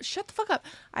 did. Shut the fuck up.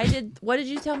 I did. What did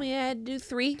you tell me I had to do?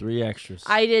 3? 3 extras.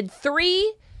 I did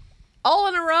 3 all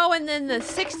in a row, and then the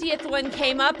 60th one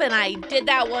came up, and I did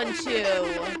that one too.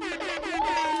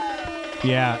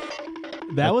 Yeah,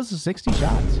 that was 60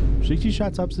 shots. 60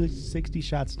 shots up, 60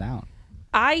 shots down.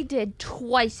 I did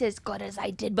twice as good as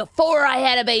I did before I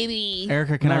had a baby.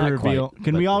 Erica, can I Not reveal? quite,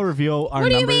 Can but- we all reveal our What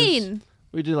do you numbers? mean?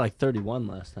 We did like 31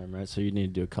 last time, right? So you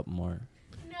need to do a couple more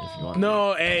if you want.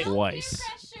 No, hey, Twice.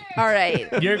 All right.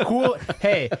 you're cool.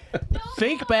 Hey,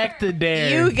 think back to Dare.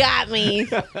 You got me.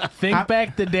 Think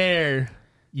back to Dare.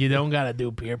 You don't gotta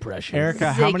do peer pressure.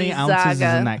 Erica, how many Ziggy ounces is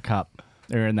Zaga. in that cup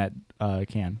or in that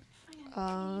can?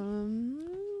 Um,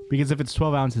 Because if it's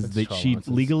 12 ounces, It's 12 she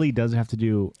ounces. legally does have to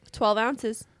do. 12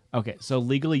 ounces. Okay, so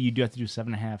legally you do have to do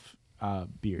 7.5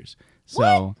 beers.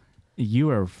 So you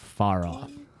are far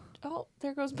off. Oh,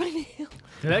 there goes my nail.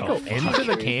 Did that go into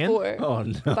the can? 4, Oh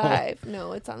no. 5.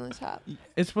 No, it's on the top.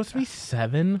 It's supposed to be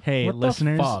 7. Hey, What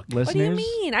listeners, The fuck? What do you listeners,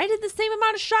 mean? I did the same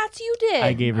amount of shots you did.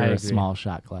 I gave her I a agree. small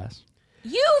shot glass.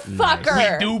 You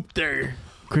fucker. Duped her.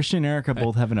 Christian and Erica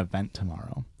both have an event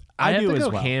tomorrow. I have do to as go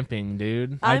well. camping,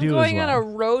 dude. I I'm do as going well. on a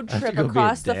road I have to trip go be a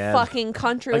across the dad, fucking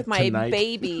country with my tonight.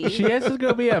 baby. She has to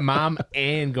go be a mom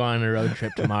and go on a road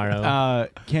trip tomorrow.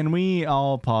 Can we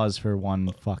all pause for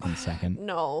one fucking second?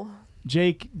 No.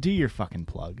 Jake, do your fucking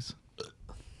plugs.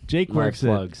 Jake My works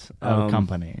plugs. at a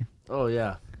company. Oh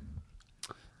yeah.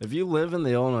 If you live in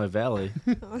the Illinois Valley,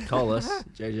 call us,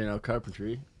 JJNL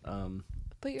Carpentry.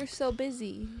 But you're so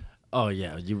busy. Oh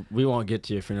yeah, we won't get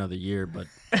to you for another year, but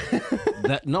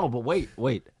but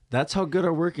wait. That's how good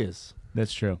our work is.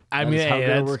 That's true. I That mean, is how hey, good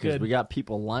our that's work is. good. We got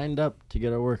people lined up to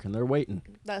get our work, and they're waiting.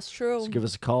 That's true. Just give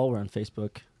us a call. We're on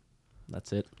Facebook.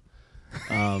 That's it.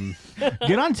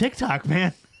 Get on TikTok,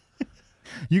 man.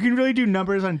 You can really do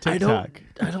numbers on I TikTok.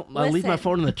 don't. I leave my Listen.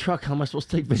 phone in the truck. How am I supposed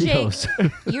to take Jake,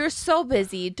 videos? you're so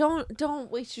busy. Don't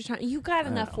waste your time. You got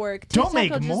enough work. Don't TikTok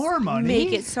make will just more money.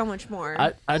 Make it so much more.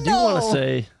 I do want to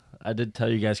say, I did tell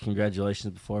you guys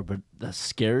congratulations before, but the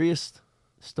scariest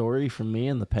story for me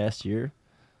in the past year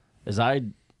is I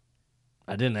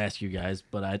didn't ask you guys,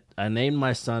 but I named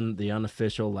my son the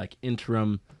unofficial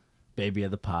interim baby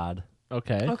of the pod.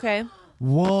 Okay. Okay.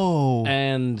 Whoa.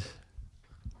 And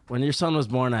when your son was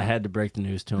born, I had to break the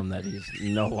news to him that he's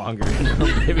no longer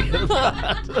interim baby of the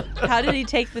pod. How did he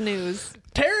take the news?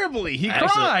 Terribly. He Actually,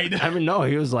 cried. I mean, no,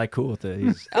 he was cool with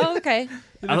it. Oh, okay.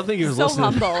 I don't think he was So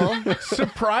listening. humble.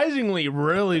 Surprisingly,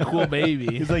 really cool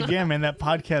baby. He's like, yeah, man, that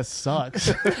podcast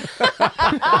sucks.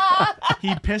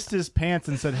 He pissed his pants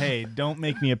and said, hey, don't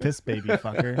make me a piss baby,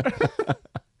 fucker.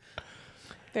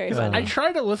 Very funny. I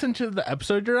tried to listen to the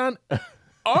episode you're on.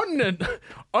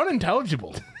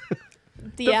 Unintelligible.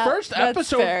 The first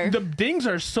episode, fair. the dings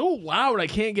are so loud I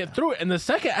can't get through it. And the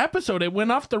second episode, it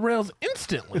went off the rails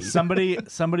instantly.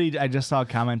 Somebody I just saw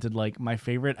commented, like, my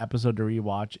favorite episode to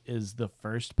rewatch is the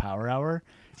first Power Hour.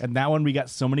 And that one we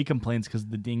got so many complaints because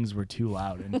the dings were too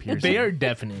loud and piercing. They are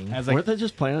deafening. I was like, Weren't they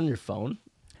just playing on your phone?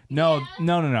 no. You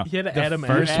had to add The 'em in.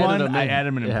 first Added one, them I in.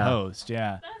 added them in Yeah. post,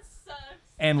 yeah. That sucks.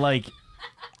 And like,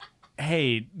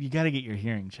 hey, you got to get your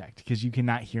hearing checked because you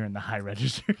cannot hear in the high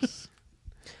registers.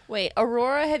 Wait,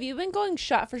 Aurora, have you been going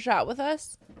shot for shot with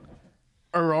us?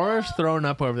 Aurora's thrown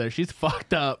up over there. She's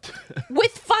fucked up.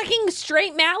 With fucking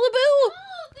straight Malibu? Oh,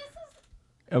 this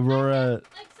is Aurora, like so.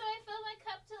 I fill my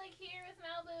cup to like here with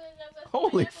Malibu, and then with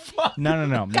Holy fuck.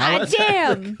 No. God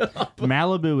damn.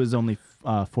 Malibu is only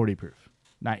 40 proof,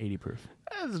 not 80 proof.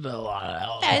 That's a lot of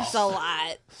alcohol. That's a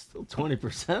lot. Still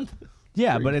 20%.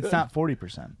 Yeah, but it's not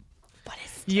 40%.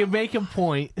 You make a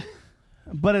point.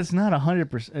 But it's not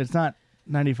 100%. It's not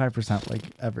 95%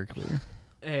 like Everclear.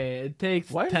 Hey, it takes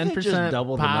Why did they just 10%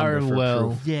 double the power number for will.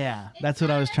 proof? Yeah, that's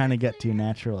what I was trying to get to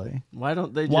naturally. Why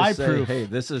don't they just Why say, proof? hey,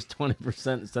 this is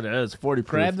 20% instead of it's 40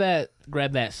 proof?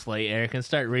 Grab that slate, Eric, and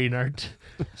start reading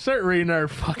our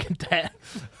fucking tab.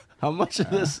 How much of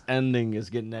this ending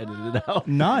is getting edited out?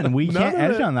 None. We None can't of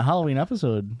edit it. on the Halloween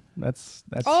episode. That's.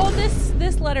 Oh,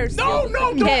 this letter's No, sealed no,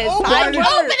 with don't a kiss. open I'm it.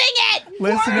 opening it.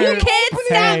 Listener, You can't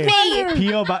stop me.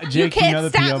 P.O. Box. Jake, you can't know the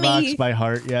stop P.O. Box me. by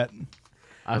heart yet?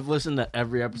 I've listened to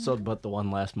every episode but the one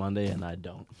last Monday, and I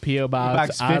don't. P.O.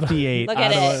 Box Box 58. Look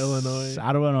at Ottawa, it. Illinois.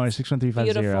 Ottawa, Illinois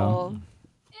 61350. Beautiful.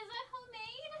 Is it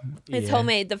homemade? It's Yeah.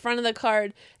 homemade. The front of the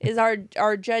card is our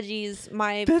Judgy's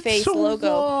My That's Face so logo.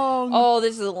 long. Oh,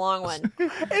 this is a long one.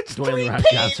 It's Dwayne Rock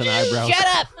Johnson eyebrows. Shut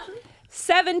up.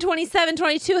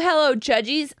 7/27/22. Hello,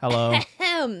 Judgies. Hello.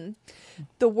 Ahem.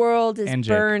 The world is And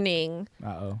Jake. burning.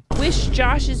 Uh-oh. Wish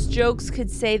Josh's jokes could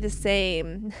say the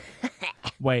same.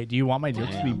 Wait, do you want my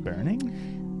jokes to be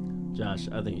burning? Josh,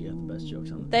 I think you got the best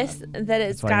jokes on the This that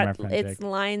it's That's why you're my got friend, its Jake.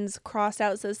 lines crossed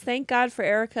out. Says, "Thank God for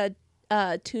Erica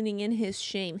tuning in his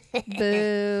shame."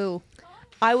 Boo.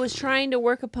 I was trying to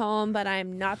work a poem, but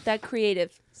I'm not that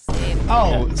creative. Same.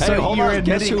 Oh, Hey, so hold you're on.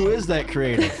 Guess admitting... who is that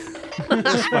creative?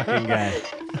 This fucking guy.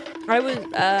 I was,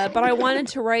 but I wanted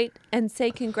to write and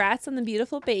say congrats on the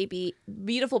beautiful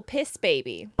piss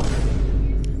baby.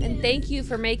 And thank you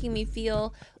for making me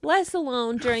feel less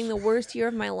alone during the worst year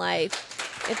of my life.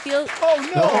 It feels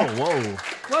Oh, whoa.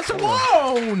 What's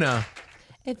alone?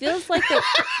 it feels like the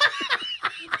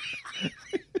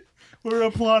We're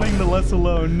applauding the less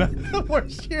alone. The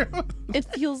worst year. it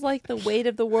feels like the weight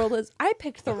of the world is. I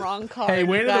picked the wrong card. Hey,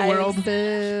 weight of the guys. world.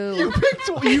 Boo.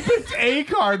 You picked a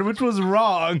card, which was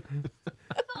wrong.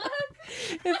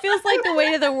 It feels like the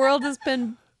weight of the world has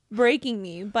been breaking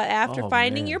me. But after Oh,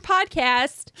 finding man. your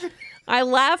podcast, I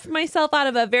laughed myself out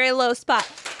of a very low spot.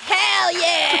 Hell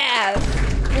yeah!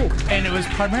 And it was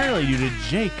primarily due to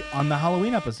Jake on the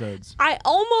Halloween episodes. I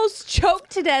almost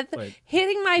choked to death Wait,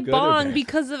 hitting my good or bong bad?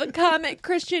 because of a comment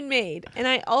Christian made. And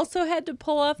I also had to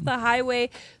pull off the highway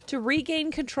to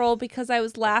regain control because I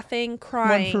was laughing,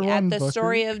 crying One for at one, the Booker.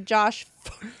 story of Josh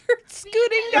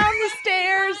scooting down the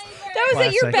stairs. That was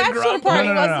at your Classic. bachelor party,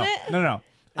 no, wasn't it? No.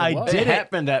 I It did it.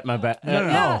 happened at my No.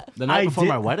 Yeah. the night I before did-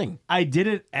 my wedding. I did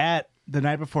it at the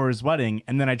night before his wedding,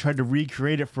 and then I tried to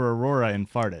recreate it for Aurora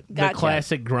and farted. Gotcha. The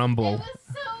classic grumble. It was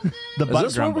so good. The Is butt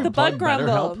this where grumble. we The bug Plug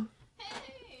BetterHelp? grumble.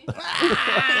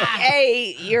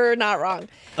 Hey, you're not wrong.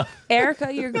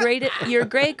 Erica, your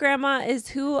great grandma is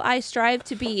who I strive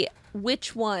to be.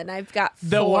 Which one? I've got four.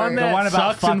 The one The that one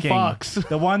about sucks and fucking. fucks.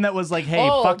 The one that was like, hey,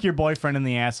 Oh. fuck your boyfriend in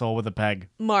the asshole with a peg.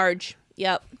 Marge.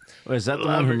 Yep. Wait, is that the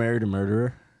one who married a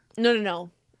murderer? No.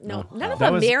 None of That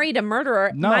them was- married a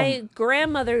murderer. No. My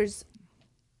grandmother's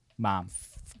Mom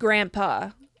grandpa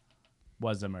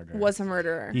was a murderer. was a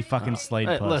murderer. He fucking slayed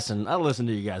Hey, puss. listen, I listen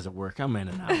to you guys at work. I'm in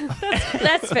and out.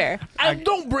 That's fair.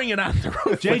 Don't bring it on the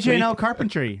road. JJ&L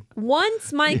Carpentry.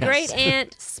 Once my great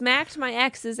aunt smacked my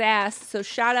ex's ass, so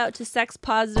shout out to sex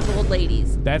positive old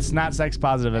ladies. That's not sex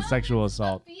positive. That's sexual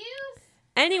assault. Abuse?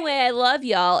 Anyway, I love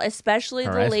y'all, especially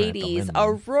the Harassment at the ladies.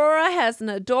 minimum. Aurora has an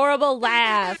adorable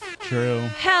laugh. True.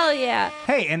 Hell yeah.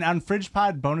 Hey, and on Fridge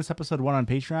Pod bonus episode 1 on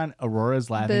Patreon, Aurora's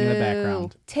laughing in the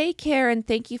background. Take care and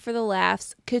thank you for the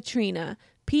laughs, Katrina.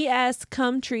 P.S.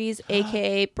 Cum trees,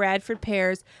 aka Bradford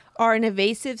pears, are an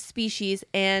invasive species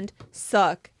and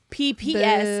suck.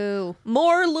 P.P.S.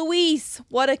 More Luis.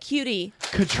 What a cutie.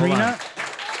 Katrina,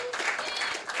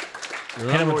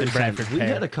 Remember him with what the you're saying. Bradford We pear.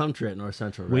 had a country at North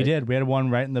Central, right? we did. We had one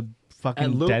right in the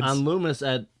fucking dead. on Loomis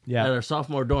at our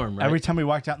sophomore dorm, right? Every time we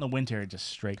walked out in the winter, it just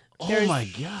straight. oh my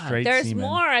god! Straight There's semen.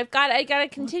 more. I gotta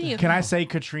continue. Can I say,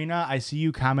 Katrina? I see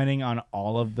you commenting on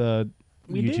all of the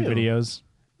We YouTube do. videos.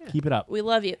 Keep it up. We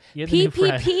love you. You're the new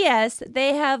friend. PPPS,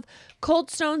 they have Cold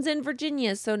Stones in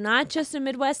Virginia, so not just a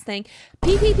Midwest thing.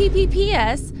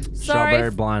 PPPPS,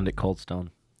 Strawberry Blind at Cold Stone.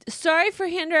 sorry for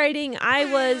handwriting. I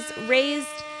was raised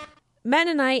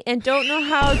Mennonite and don't know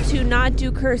how to not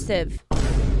do cursive.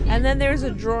 And then there's a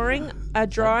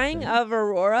drawing of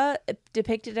Aurora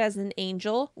depicted as an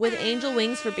angel with angel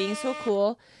wings for being so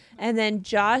cool. And then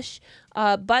Josh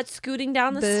butt scooting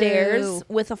down the stairs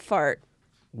with a fart.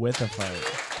 With a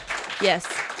fart. Yes.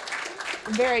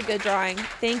 Very good drawing.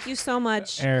 Thank you so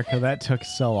much. Erica, that took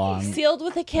so long. Sealed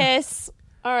with a kiss.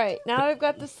 All right, now I've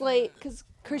got the slate because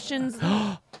Christian's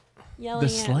yelling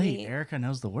The at slate. me. Erica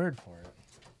knows the word for it.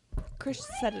 Chris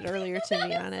said it earlier, to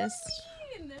be honest.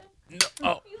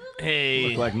 Hey,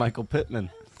 Look like Michael Pittman.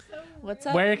 What's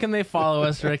up? where can they follow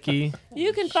us, Ricky?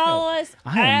 You can follow us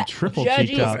I am at triple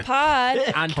cheeked out. Judgy's Pod.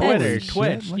 On Holy Twitter, shit,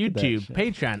 Twitch, look at that YouTube, shit.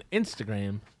 Patreon,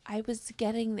 Instagram. I was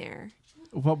getting there.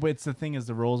 Well, but it's the thing is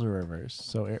the roles are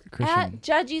reversed. So At Christian,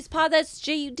 Judgy's Pod. That's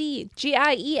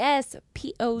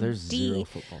JUDGIESPOD. There's zero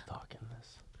football talk in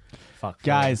this. Fuck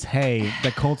guys, hey,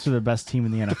 the Colts are the best team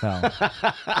in the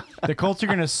NFL. The Colts are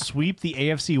gonna sweep the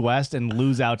AFC West and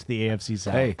lose out to the AFC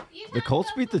South. Hey, the Colts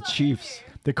beat the Chiefs.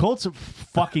 The Colts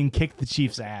fucking kicked the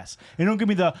Chiefs' ass. And don't give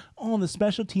me the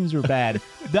special teams were bad.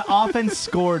 The offense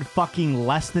scored fucking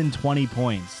less than 20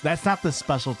 points. That's not the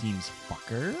special teams,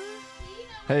 fucker.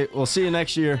 Hey, we'll see you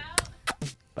next year.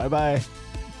 Bye-bye.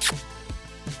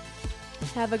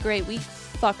 Have a great week,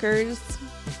 fuckers.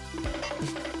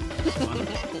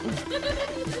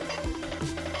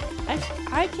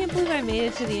 I can't believe I made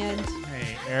it to the end.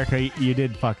 Hey, Erica, you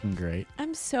did fucking great.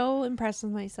 I'm so impressed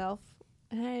with myself.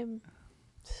 And I'm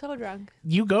so drunk.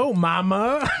 You go,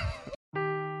 mama.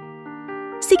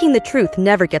 Seeking the truth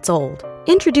never gets old.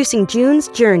 Introducing June's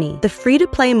Journey, the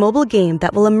free-to-play mobile game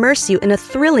that will immerse you in a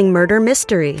thrilling murder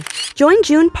mystery. Join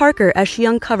June Parker as she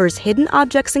uncovers hidden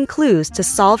objects and clues to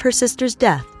solve her sister's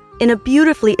death in a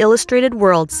beautifully illustrated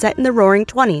world set in the Roaring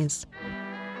 '20s.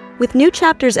 With new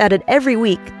chapters added every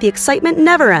week, the excitement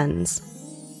never ends.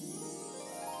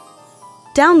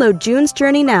 Download June's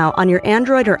Journey now on your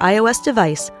Android or iOS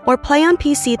device, or play on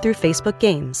PC through Facebook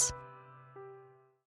Games.